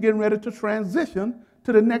as he's getting ready to transition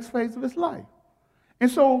to the next phase of his life. And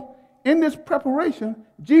so in this preparation,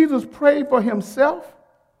 Jesus prayed for himself.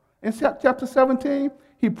 In chapter 17,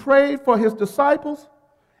 he prayed for his disciples,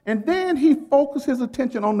 and then he focused his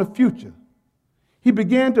attention on the future. He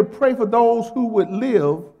began to pray for those who would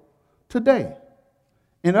live today.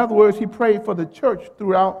 In other words, he prayed for the church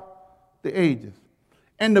throughout the ages.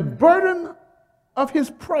 And the burden of his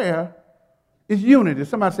prayer is unity.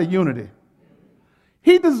 Somebody say unity.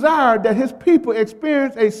 He desired that his people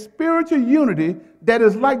experience a spiritual unity that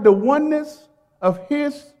is like the oneness of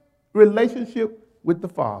his relationship with the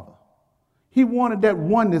Father. He wanted that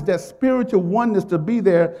oneness, that spiritual oneness, to be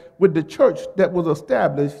there with the church that was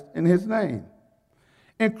established in his name.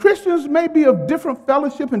 And Christians may be of different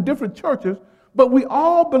fellowship and different churches, but we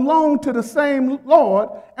all belong to the same Lord,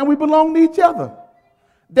 and we belong to each other.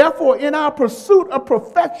 Therefore, in our pursuit of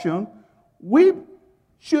perfection, we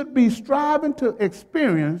should be striving to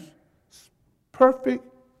experience perfect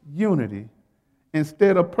unity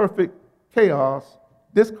instead of perfect chaos,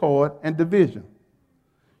 discord, and division.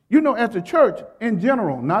 You know, as a church in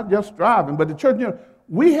general, not just striving, but the church in general,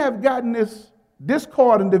 we have gotten this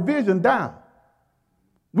discord and division down.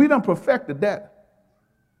 We done perfected that.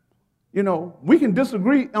 You know, we can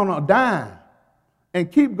disagree on a dime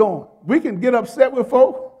and keep going. We can get upset with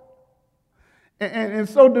folk and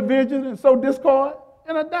sow division and sow discord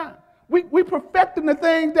in a dime. We perfecting the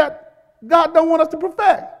things that God don't want us to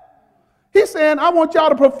perfect. He's saying, I want y'all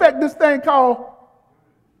to perfect this thing called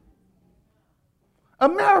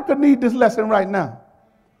America. Need this lesson right now.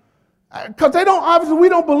 Because we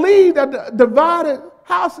don't believe that the divided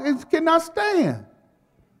house cannot stand.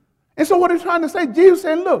 And so what he's trying to say, Jesus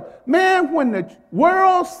saying, look, man, when the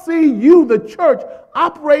world see you, the church,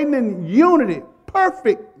 operating in unity,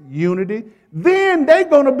 perfect unity, then they're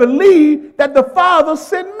going to believe that the Father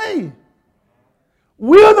sent me.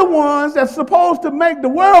 We're the ones that's supposed to make the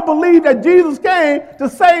world believe that Jesus came to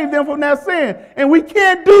save them from their sin. And we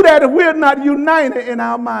can't do that if we're not united in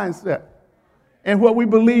our mindset and what we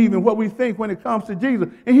believe and what we think when it comes to Jesus.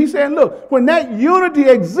 And he's saying, look, when that unity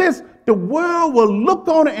exists, the world will look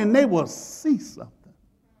on it and they will see something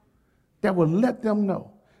that will let them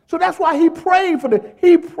know. So that's why he prayed for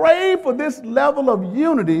this level of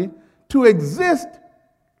unity to exist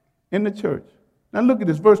in the church. Now look at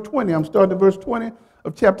this, verse 20. I'm starting at verse 20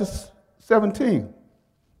 of chapter 17.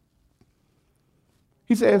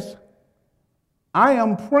 He says, I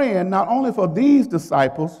am praying not only for these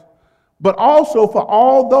disciples, but also for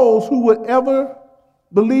all those who would ever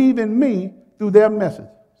believe in me through their message.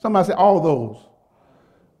 Somebody say all those.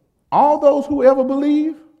 All those who ever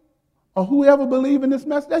believe, or whoever believe in this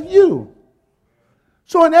message, that's you.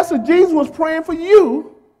 So in essence, Jesus was praying for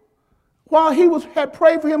you while he had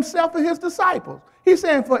prayed for himself and his disciples. He's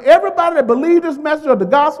saying for everybody that believed this message of the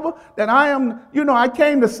gospel, that I am, I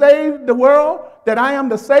came to save the world, that I am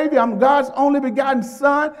the Savior, I'm God's only begotten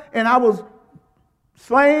Son, and I was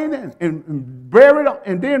slain and buried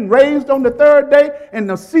and then raised on the third day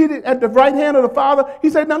and seated at the right hand of the Father. He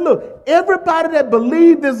said, now look, everybody that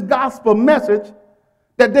believed this gospel message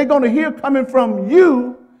that they're going to hear coming from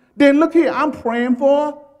you, then look here, I'm praying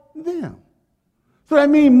for them. So that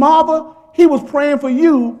means, Marva, he was praying for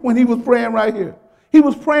you when he was praying right here. He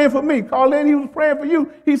was praying for me. Colin, he was praying for you.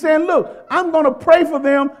 He's saying, look, I'm going to pray for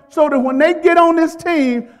them so that when they get on this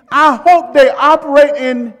team, I hope they operate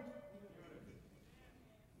in.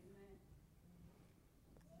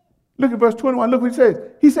 Look at verse 21. Look what he says.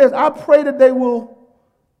 He says, I pray that they will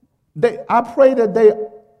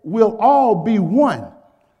all be one,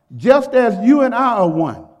 just as you and I are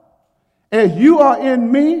one. As you are in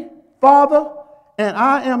me, Father, and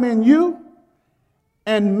I am in you,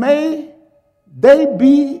 and may they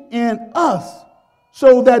be in us,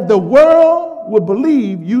 so that the world will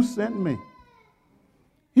believe you sent me.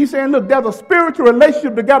 He's saying, look, there's a spiritual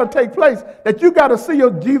relationship that got to take place, that you got to see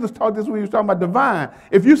Jesus taught this when he was talking about the vine.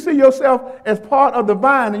 If you see yourself as part of the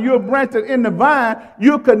vine and you're branched in the vine,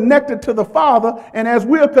 you're connected to the Father. And as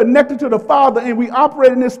we're connected to the Father and we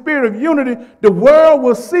operate in this spirit of unity, the world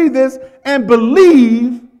will see this and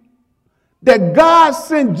believe that God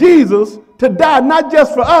sent Jesus to die, not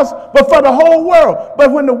just for us, but for the whole world.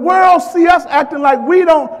 But when the world see us acting like we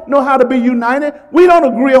don't know how to be united, we don't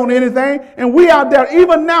agree on anything, and we out there,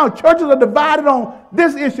 even now, churches are divided on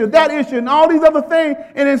this issue, that issue, and all these other things,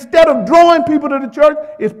 and instead of drawing people to the church,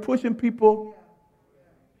 it's pushing people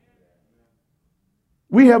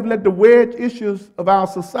We have let the wedge issues of our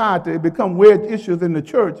society become wedge issues in the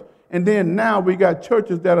church. And then now we got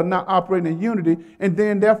churches that are not operating in unity. And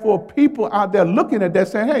then therefore people out there looking at that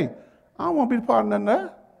saying, hey, I don't want to be part of none of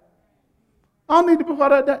that. I don't need to be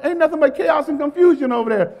part of that. Ain't nothing but chaos and confusion over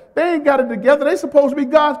there. They ain't got it together. They supposed to be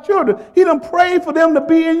God's children. He done prayed for them to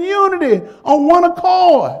be in unity on one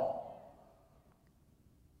accord.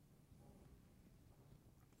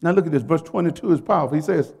 Now look at this. Verse 22 is powerful. He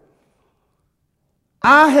says,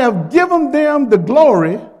 I have given them the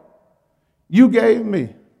glory you gave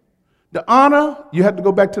me. The honor, you have to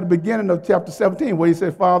go back to the beginning of chapter 17 where he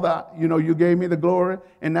said, Father, you gave me the glory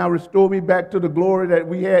and now restore me back to the glory that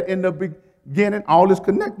we had in the beginning. All is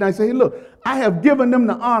connected. I say, hey, look, I have given them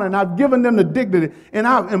the honor and I've given them the dignity and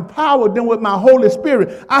I've empowered them with my Holy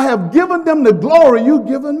Spirit. I have given them the glory you've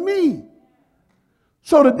given me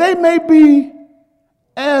so that they may be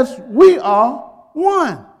as we are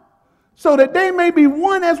one. So that they may be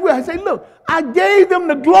one as we are. I say, look, I gave them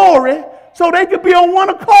the glory so they could be on one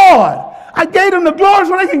accord. I gave them the glory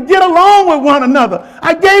so they can get along with one another.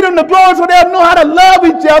 I gave them the glory so they'll know how to love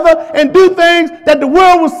each other and do things that the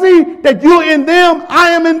world will see that you're in them,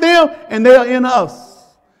 I am in them, and they're in us.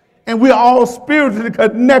 And we're all spiritually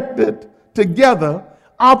connected together,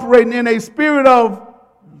 operating in a spirit of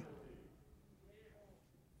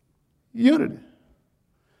unity.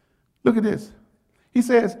 Look at this. He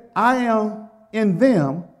says, I am in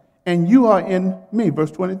them and you are in me. Verse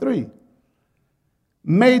 23.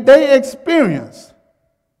 May they experience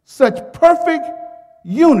such perfect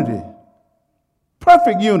unity.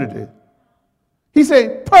 Perfect unity. He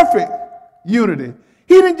said perfect unity.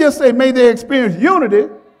 He didn't just say may they experience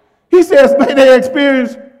unity. He says may they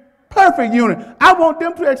experience perfect unity. I want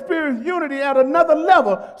them to experience unity at another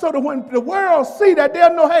level so that when the world see that,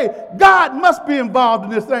 they'll know, hey, God must be involved in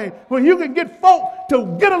this thing. When you can get folk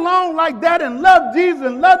to get along like that and love Jesus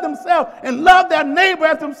and love themselves and love their neighbor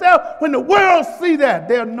as themselves, when the world see that,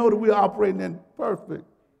 they'll know that we're operating in perfect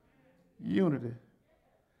unity.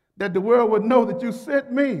 That the world would know that you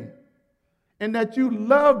sent me and that you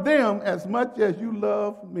love them as much as you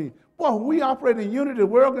love me. Well, when we operate in unity, the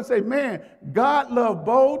world can say, man, God loved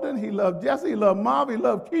Bolden, he loved Jesse, he loved Marva, he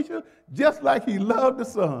loved Keisha, just like he loved the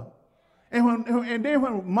son. And then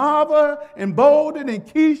when Marva and Bolden and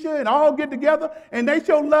Keisha and all get together and they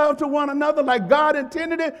show love to one another like God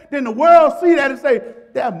intended it, then the world see that and say,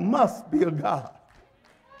 there must be a God.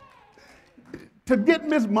 To get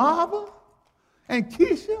Miss Marva and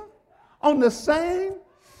Keisha on the same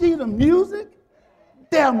sheet of music,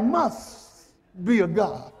 there must be a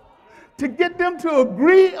God. To get them to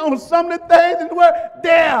agree on some of the things in the world,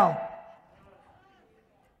 there.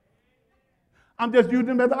 I'm just using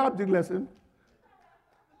them as an object lesson.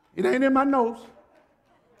 It ain't in my notes.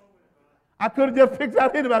 I could have just picked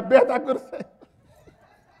out any of my best I could have said.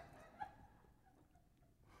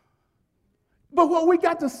 But what we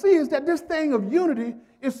got to see is that this thing of unity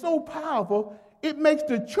is so powerful, it makes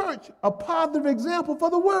the church a positive example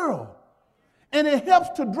for the world. And it helps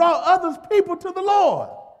to draw others people to the Lord.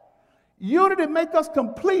 Unity makes us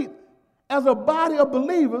complete as a body of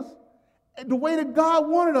believers the way that God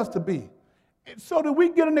wanted us to be, so that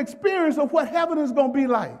we get an experience of what heaven is going to be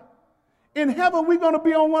like. In heaven, we're going to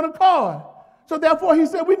be on one accord. So therefore, he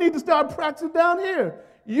said we need to start practicing down here.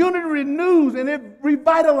 Unity renews and it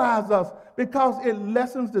revitalizes us because it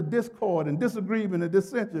lessens the discord and disagreement and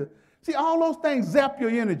dissension. See, all those things zap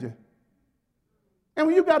your energy. And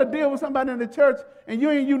when you got to deal with somebody in the church and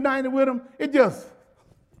you ain't united with them, it just...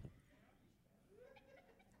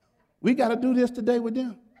 We got to do this today with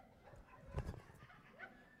them.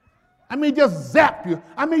 I mean, just zap you.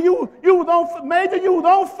 I mean, you was on, Major, you was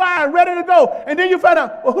on fire, ready to go. And then you find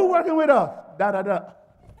out, well, who working with us? Da-da-da.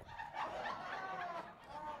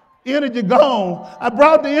 Energy gone. I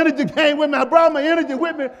brought the energy came with me. I brought my energy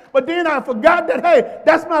with me. But then I forgot that, hey,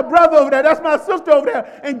 that's my brother over there. That's my sister over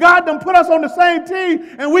there. And God done put us on the same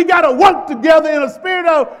team. And we got to work together in a spirit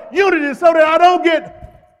of unity so that I don't get...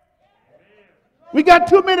 We got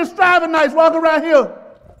too many striving nights walking around here.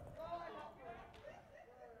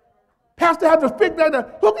 Pastor has to figure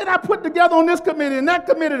out who can I put together on this committee and that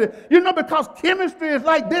committee. You know, because chemistry is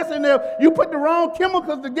like this and there. You put the wrong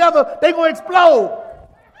chemicals together, they're going to explode.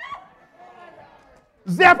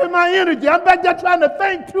 Zapping my energy. I'm back there trying to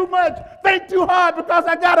think too much, think too hard because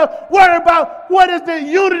I got to worry about what is the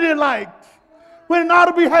unity like. When it ought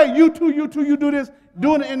to be, hey, you two, you do this,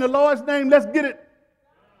 doing it in the Lord's name, let's get it.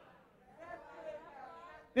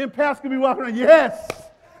 Then pastor could be walking around, yes,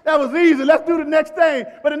 that was easy. Let's do the next thing.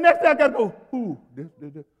 But the next thing I got to go, ooh,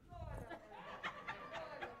 this.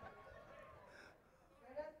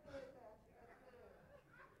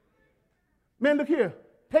 Man, look here.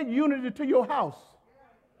 take unity to your house.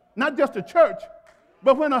 Not just a church,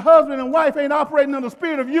 but when a husband and wife ain't operating in the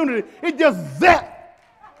spirit of unity, it just zaps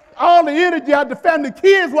all the energy out the family.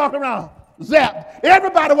 Kids walk around, zap.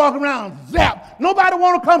 Everybody walk around, zap. Nobody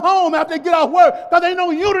want to come home after they get off work because they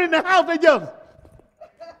know unity in the house. They just...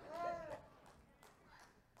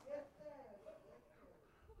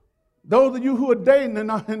 Those of you who are dating and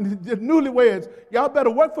newlyweds, y'all better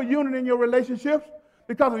work for unity in your relationships,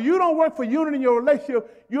 because if you don't work for unity in your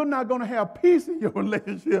relationship, you're not going to have peace in your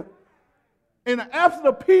relationship. In the absence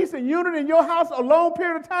of peace and unity in your house a long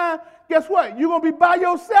period of time, guess what? You're going to be by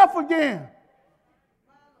yourself again.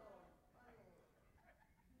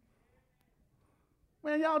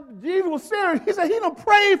 Man, y'all, Jesus was serious. He said he done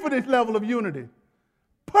prayed for this level of unity.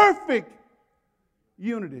 Perfect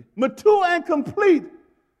unity. Mature and complete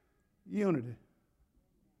unity.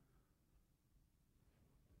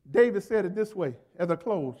 David said it this way as I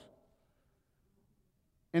close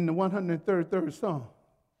in the 133rd Psalm.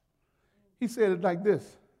 He said it like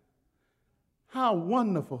this: how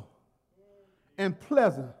wonderful and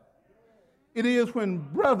pleasant it is when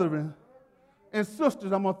brethren and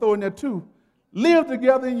sisters, I'm going to throw in there too, live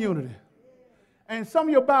together in unity. And some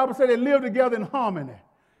of your Bibles say they live together in harmony.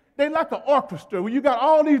 They like an orchestra where you got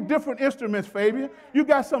all these different instruments, Fabian. You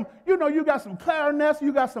got some, you got some clarinets,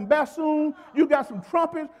 you got some bassoon, you got some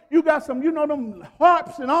trumpets, you got some, them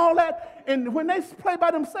harps and all that. And when they play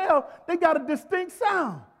by themselves, they got a distinct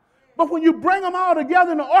sound. But when you bring them all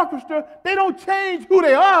together in the orchestra, they don't change who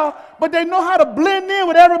they are, but they know how to blend in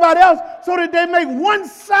with everybody else so that they make one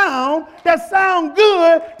sound that sounds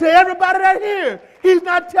good to everybody that hears. He's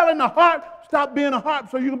not telling the harp, stop being a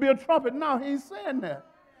harp so you can be a trumpet. No, he ain't saying that.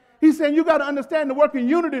 He's saying you got to understand the work in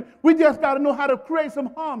unity. We just got to know how to create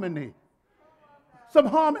some harmony. Some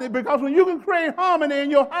harmony, because when you can create harmony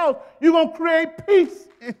in your house, you're going to create peace.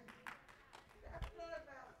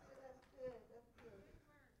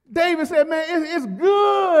 David said, man, it's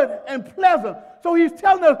good and pleasant. So he's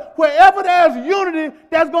telling us wherever there's unity,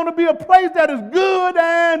 there's going to be a place that is good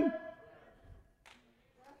and...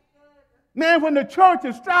 Man, when the church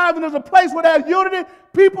is striving as a place where there's unity,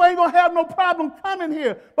 people ain't going to have no problem coming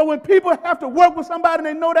here. But when people have to work with somebody and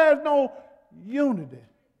they know there's no unity.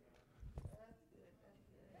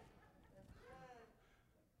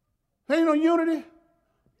 Ain't no unity.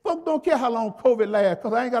 Folks don't care how long COVID lasts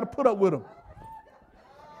because I ain't got to put up with them.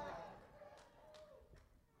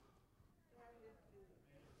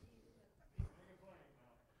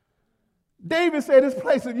 David said this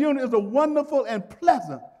place of unity is a wonderful and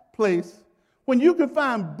pleasant place when you can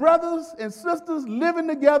find brothers and sisters living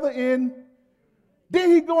together in.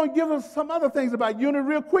 Then he go and give us some other things about unity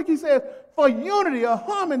real quick. He says, for unity or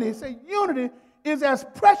harmony, he said unity is as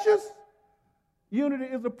precious. Unity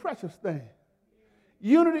is a precious thing.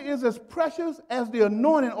 Unity is as precious as the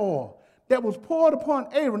anointing oil that was poured upon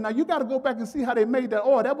Aaron. Now, you got to go back and see how they made that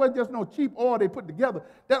oil. That wasn't just no cheap oil they put together.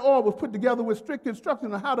 That oil was put together with strict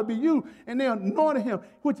instructions on how to be used, and they anointed him,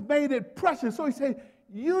 which made it precious. So he said,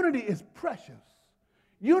 unity is precious.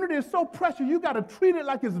 Unity is so precious, you got to treat it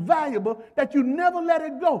like it's valuable, that you never let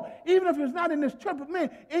it go. Even if it's not in this church, but man,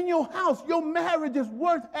 in your house, your marriage is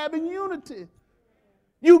worth having unity.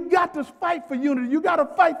 You got to fight for unity. You got to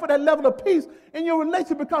fight for that level of peace in your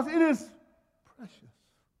relationship because it is precious.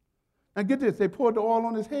 Now get this, they poured the oil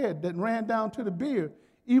on his head that ran down to the beard,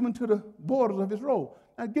 even to the borders of his robe.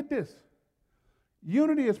 Now get this,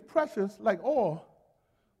 unity is precious like oil,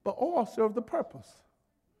 but oil serves the purpose.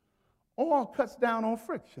 Oil cuts down on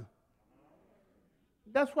friction.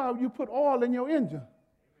 That's why you put oil in your engine,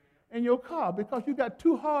 in your car, because you got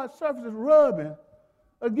two hard surfaces rubbing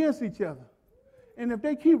against each other. And if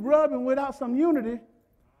they keep rubbing without some unity,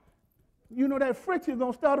 that friction is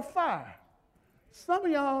going to start a fire. Some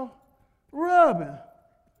of y'all rubbing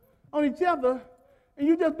on each other, and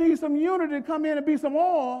you just need some unity to come in and be some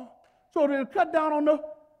oil so that it'll cut down on the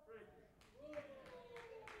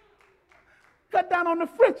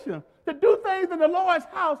friction. To do things in the Lord's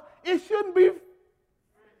house, it shouldn't be.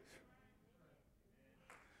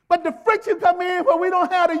 But the friction come in where we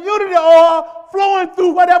don't have the unity oil flowing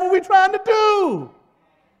through whatever we're trying to do.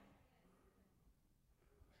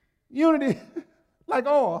 Unity, like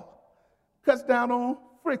oil, cuts down on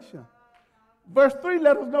friction. Verse 3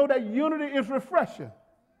 let us know that unity is refreshing.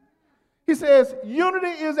 He says, unity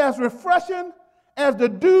is as refreshing as the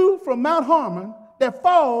dew from Mount Hermon that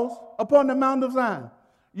falls upon the Mount of Zion.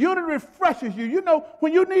 Unity refreshes you. You know,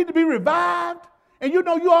 when you need to be revived, and you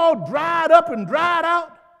know you all dried up and dried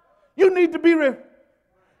out, you need to be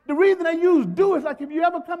the The reason they use do is like if you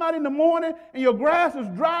ever come out in the morning and your grass is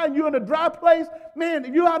dry and you're in a dry place, man,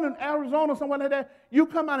 if you're out in Arizona or somewhere like that, you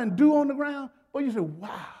come out and dew on the ground, well, you say,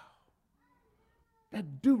 wow,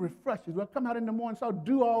 that dew refreshes. Well, come out in the morning, saw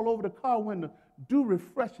dew all over the car window. Dew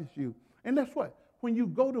refreshes you. And that's what? When you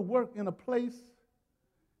go to work in a place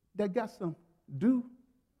that got some dew,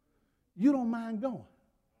 you don't mind going.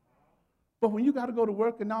 But when you got to go to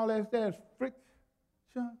work and all there's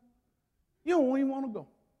friction, you don't even want to go.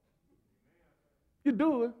 You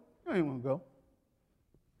do it, you ain't want to go.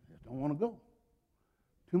 You just don't want to go.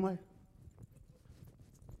 Too much.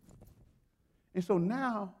 And so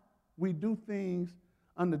now we do things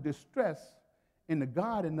under distress, and the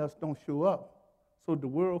God in us don't show up so the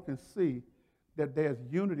world can see that there's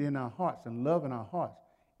unity in our hearts and love in our hearts,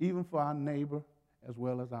 even for our neighbor as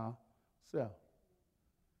well as ourselves.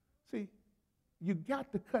 See, you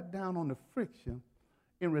got to cut down on the friction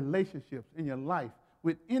in relationships, in your life,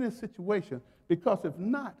 with any situation, because if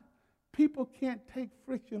not, people can't take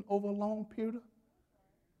friction over a long period of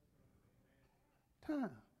time.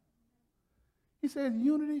 He says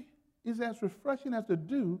unity is as refreshing as the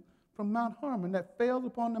dew from Mount Hermon that falls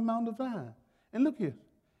upon the Mount of Zion. And look here.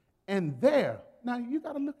 And there, now you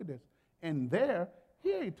got to look at this. And there,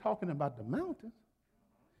 he ain't talking about the mountains.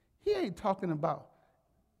 He ain't talking about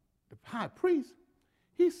the high priest.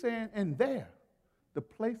 He's saying, and there, the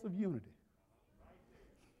place of unity.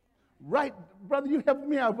 Right, brother, you helping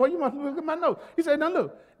me out. Boy, you must look at my notes. He said, now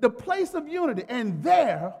look, the place of unity. And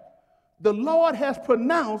there, the Lord has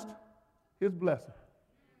pronounced his blessing.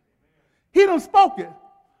 He done spoke it,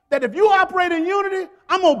 that if you operate in unity,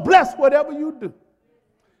 I'm going to bless whatever you do.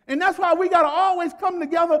 And that's why we got to always come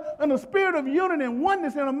together in a spirit of unity and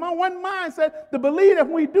oneness and one mindset to believe that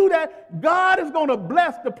when we do that, God is going to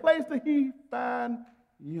bless the place that he find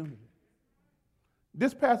unity.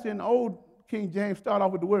 This passage in the Old King James start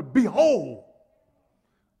off with the word behold.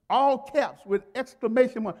 All caps with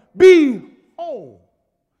exclamation mark. Behold.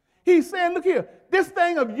 He's saying, look here, this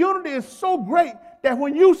thing of unity is so great that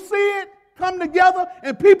when you see it come together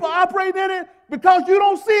and people operate in it, because you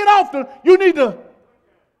don't see it often, you need to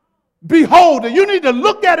behold it. You need to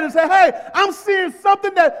look at it and say, hey, I'm seeing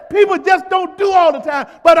something that people just don't do all the time,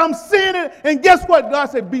 but I'm seeing it, and guess what? God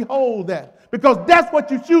said, behold that. Because that's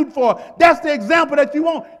what you shoot for. That's the example that you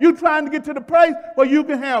want. You're trying to get to the place where you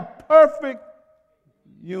can have perfect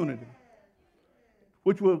unity,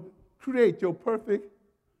 which will create your perfect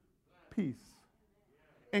peace.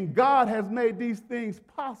 And God has made these things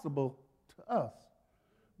possible to us.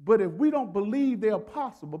 But if we don't believe they are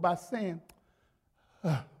possible by saying,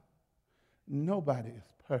 nobody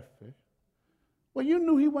is perfect. Well, you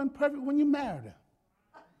knew he wasn't perfect when you married him.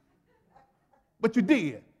 But you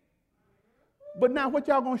did. But now what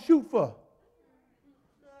y'all going to shoot for?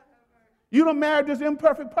 You done married this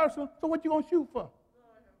imperfect person, so what you going to shoot for?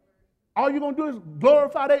 All you going to do is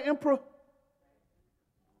glorify that emperor?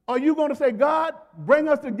 Are you going to say, God, bring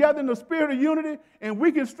us together in the spirit of unity and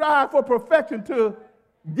we can strive for perfection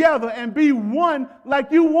together and be one like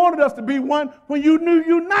you wanted us to be one when you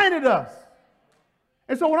united us?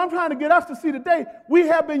 And so what I'm trying to get us to see today, we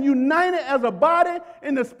have been united as a body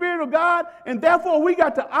in the Spirit of God, and therefore we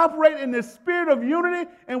got to operate in the spirit of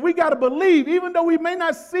unity, and we got to believe, even though we may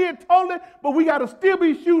not see it totally, but we got to still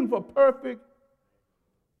be shooting for perfect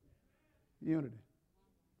unity.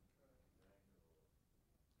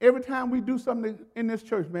 Every time we do something in this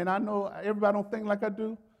church, man, I know everybody don't think like I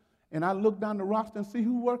do, and I look down the roster and see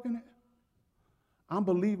who's working it. I'm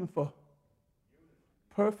believing for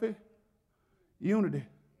perfect unity.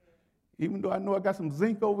 Even though I know I got some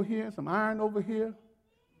zinc over here, some iron over here,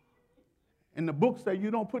 and the book say you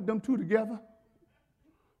don't put them two together,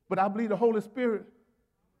 but I believe the Holy Spirit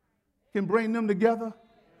can bring them together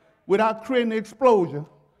without creating the explosion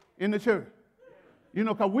in the church. You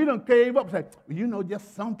know, because we done cave up and say, well, you know,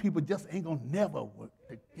 just some people just ain't going to never work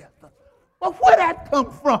together. Well, where that come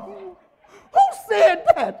from? Who said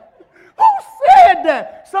that? Who said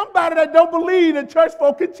that? Somebody that don't believe that church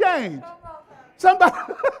folk can change. Somebody.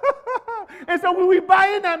 And so when we buy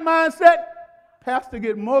in that mindset, pastor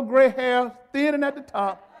get more gray hair, thinning at the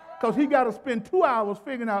top, because he got to spend 2 hours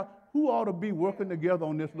figuring out who ought to be working together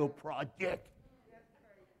on this little project.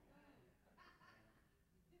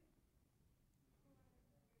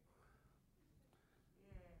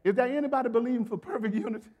 Is there anybody believing for perfect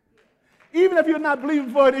unity? Even if you're not believing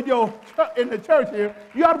for it in the church here,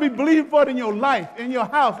 you ought to be believing for it in your life, in your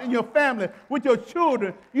house, in your family, with your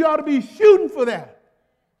children. You ought to be shooting for that.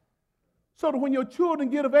 So that when your children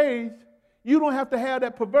get of age, you don't have to have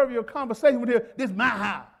that proverbial conversation with them, this is my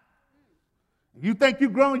house. If you think you're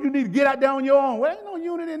grown, you need to get out there on your own. Well, ain't no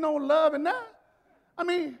unity, no love in that. I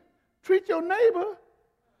mean, treat your neighbor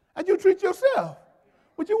as you treat yourself.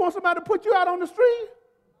 Would you want somebody to put you out on the street?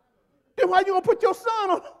 Then why you going to put your son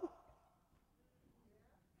on?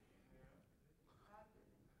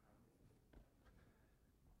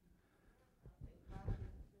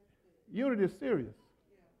 Unity is serious.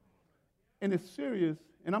 And it's serious,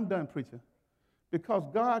 and I'm done preaching, because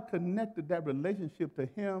God connected that relationship to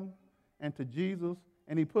him and to Jesus,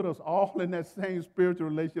 and he put us all in that same spiritual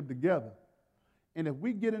relationship together. And if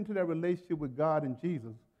we get into that relationship with God and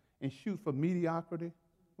Jesus and shoot for mediocrity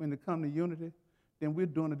when it comes to unity, then we're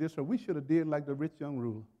doing a disservice. We should have did like the rich young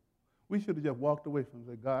ruler. We should have just walked away from it and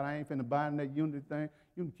said, God, I ain't finna buy in that unity thing.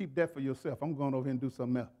 You can keep that for yourself. I'm going over here and do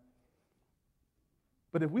something else.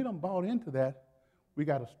 But if we don't bought into that, we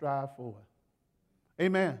got to strive for it.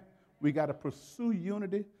 Amen. We got to pursue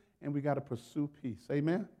unity, and we got to pursue peace.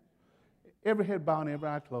 Amen. Every head bowed and every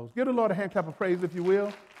eye closed. Give the Lord a hand clap of praise, if you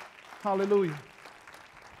will. Hallelujah.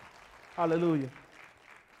 Hallelujah.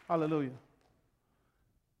 Hallelujah.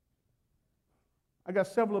 I got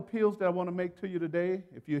several appeals that I want to make to you today.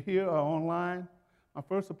 If you're here or online, my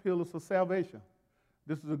first appeal is for salvation.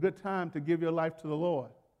 This is a good time to give your life to the Lord.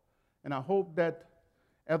 And I hope that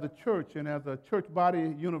as a church and as a church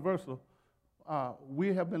body universal,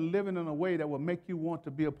 we have been living in a way that will make you want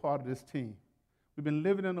to be a part of this team. We've been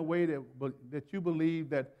living in a way that you believe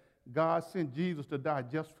that God sent Jesus to die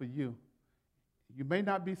just for you. You may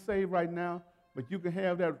not be saved right now, but you can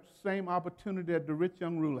have that same opportunity that the rich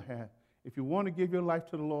young ruler had. If you want to give your life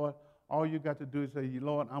to the Lord, all you got to do is say,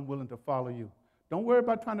 Lord, I'm willing to follow you. Don't worry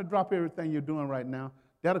about trying to drop everything you're doing right now.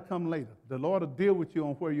 That'll come later. The Lord will deal with you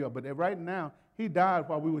on where you are. But right now, he died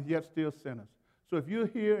while we were yet still sinners. So if you're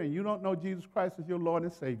here and you don't know Jesus Christ as your Lord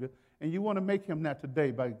and Savior, and you want to make him that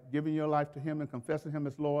today by giving your life to him and confessing him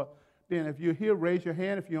as Lord, then if you're here, raise your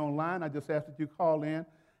hand. If you're online, I just ask that you call in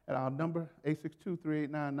at our number,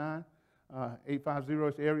 862-3899. 850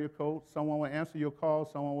 is the area code. Someone will answer your call.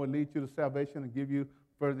 Someone will lead you to salvation and give you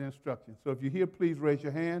further instructions. So if you're here, please raise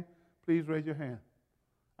your hand. Please raise your hand.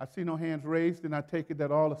 I see no hands raised, and I take it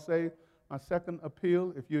that all are saved. My second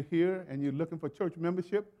appeal, if you're here and you're looking for church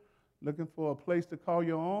membership, looking for a place to call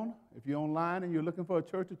your own, if you're online and you're looking for a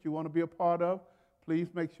church that you want to be a part of, please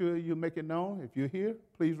make sure you make it known. If you're here,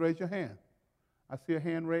 please raise your hand. I see a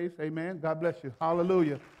hand raised. Amen. God bless you.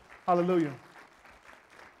 Hallelujah. Hallelujah.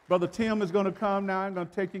 Brother Tim is going to come now. I'm going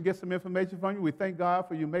to take you and get some information from you. We thank God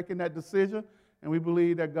for you making that decision, and we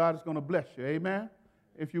believe that God is going to bless you. Amen.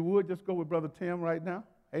 If you would, just go with Brother Tim right now.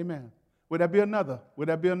 Amen. Would that be another? Would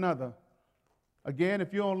that be another? Again,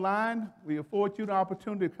 if you're online, we afford you the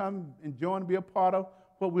opportunity to come and join and be a part of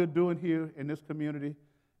what we're doing here in this community,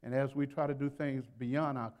 and as we try to do things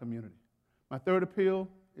beyond our community. My third appeal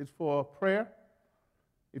is for prayer.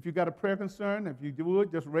 If you got a prayer concern, if you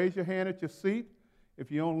would, just raise your hand at your seat. If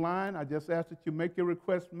you're online, I just ask that you make your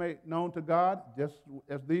request known to God, just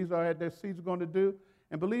as these are at their seats going to do,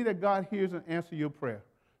 and believe that God hears and answers your prayer,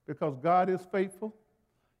 because God is faithful.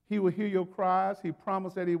 He will hear your cries. He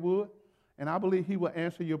promised that he would, and I believe he will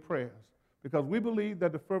answer your prayers, because we believe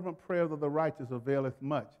that the fervent prayers of the righteous availeth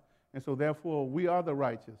much, and so therefore we are the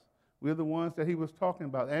righteous. We're the ones that he was talking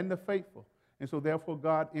about, and the faithful, and so therefore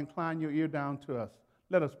God, incline your ear down to us.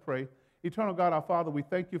 Let us pray. Eternal God, our Father, we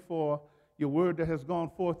thank you for your word that has gone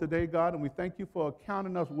forth today, God, and we thank you for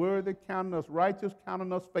counting us worthy, counting us righteous,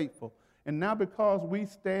 counting us faithful. And now because we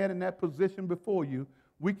stand in that position before you,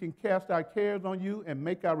 we can cast our cares on you and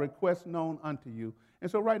make our requests known unto you. And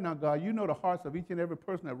so right now, God, you know the hearts of each and every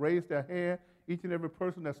person that raised their hand, each and every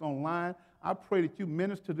person that's online. I pray that you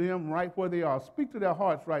minister to them right where they are. Speak to their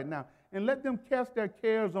hearts right now, and let them cast their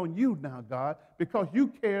cares on you now, God, because you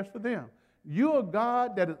care for them. You're a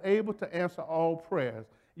God that is able to answer all prayers.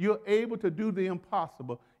 You're able to do the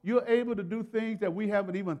impossible. You're able to do things that we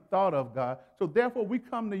haven't even thought of, God. So therefore, we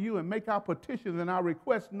come to you and make our petitions and our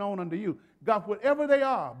requests known unto you. God, whatever they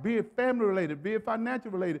are, be it family related, be it financial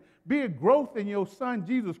related, be it growth in your Son,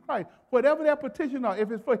 Jesus Christ, whatever their petitions are, if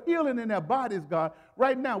it's for healing in their bodies, God,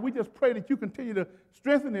 right now, we just pray that you continue to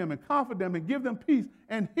strengthen them and comfort them and give them peace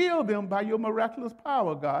and heal them by your miraculous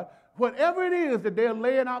power, God. Whatever it is that they're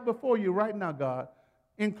laying out before you right now, God,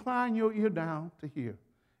 incline your ear down to hear.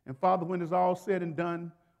 And Father, when it's all said and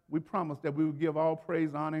done, we promise that we will give all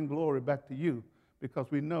praise, honor, and glory back to you, because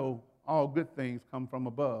we know all good things come from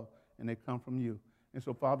above, and they come from you. And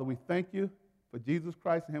so, Father, we thank you for Jesus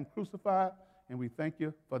Christ and him crucified, and we thank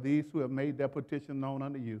you for these who have made their petition known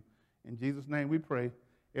unto you. In Jesus' name we pray.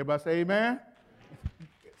 Everybody say amen.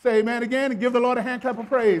 Say amen again, and give the Lord a hand clap of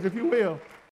praise, if you will.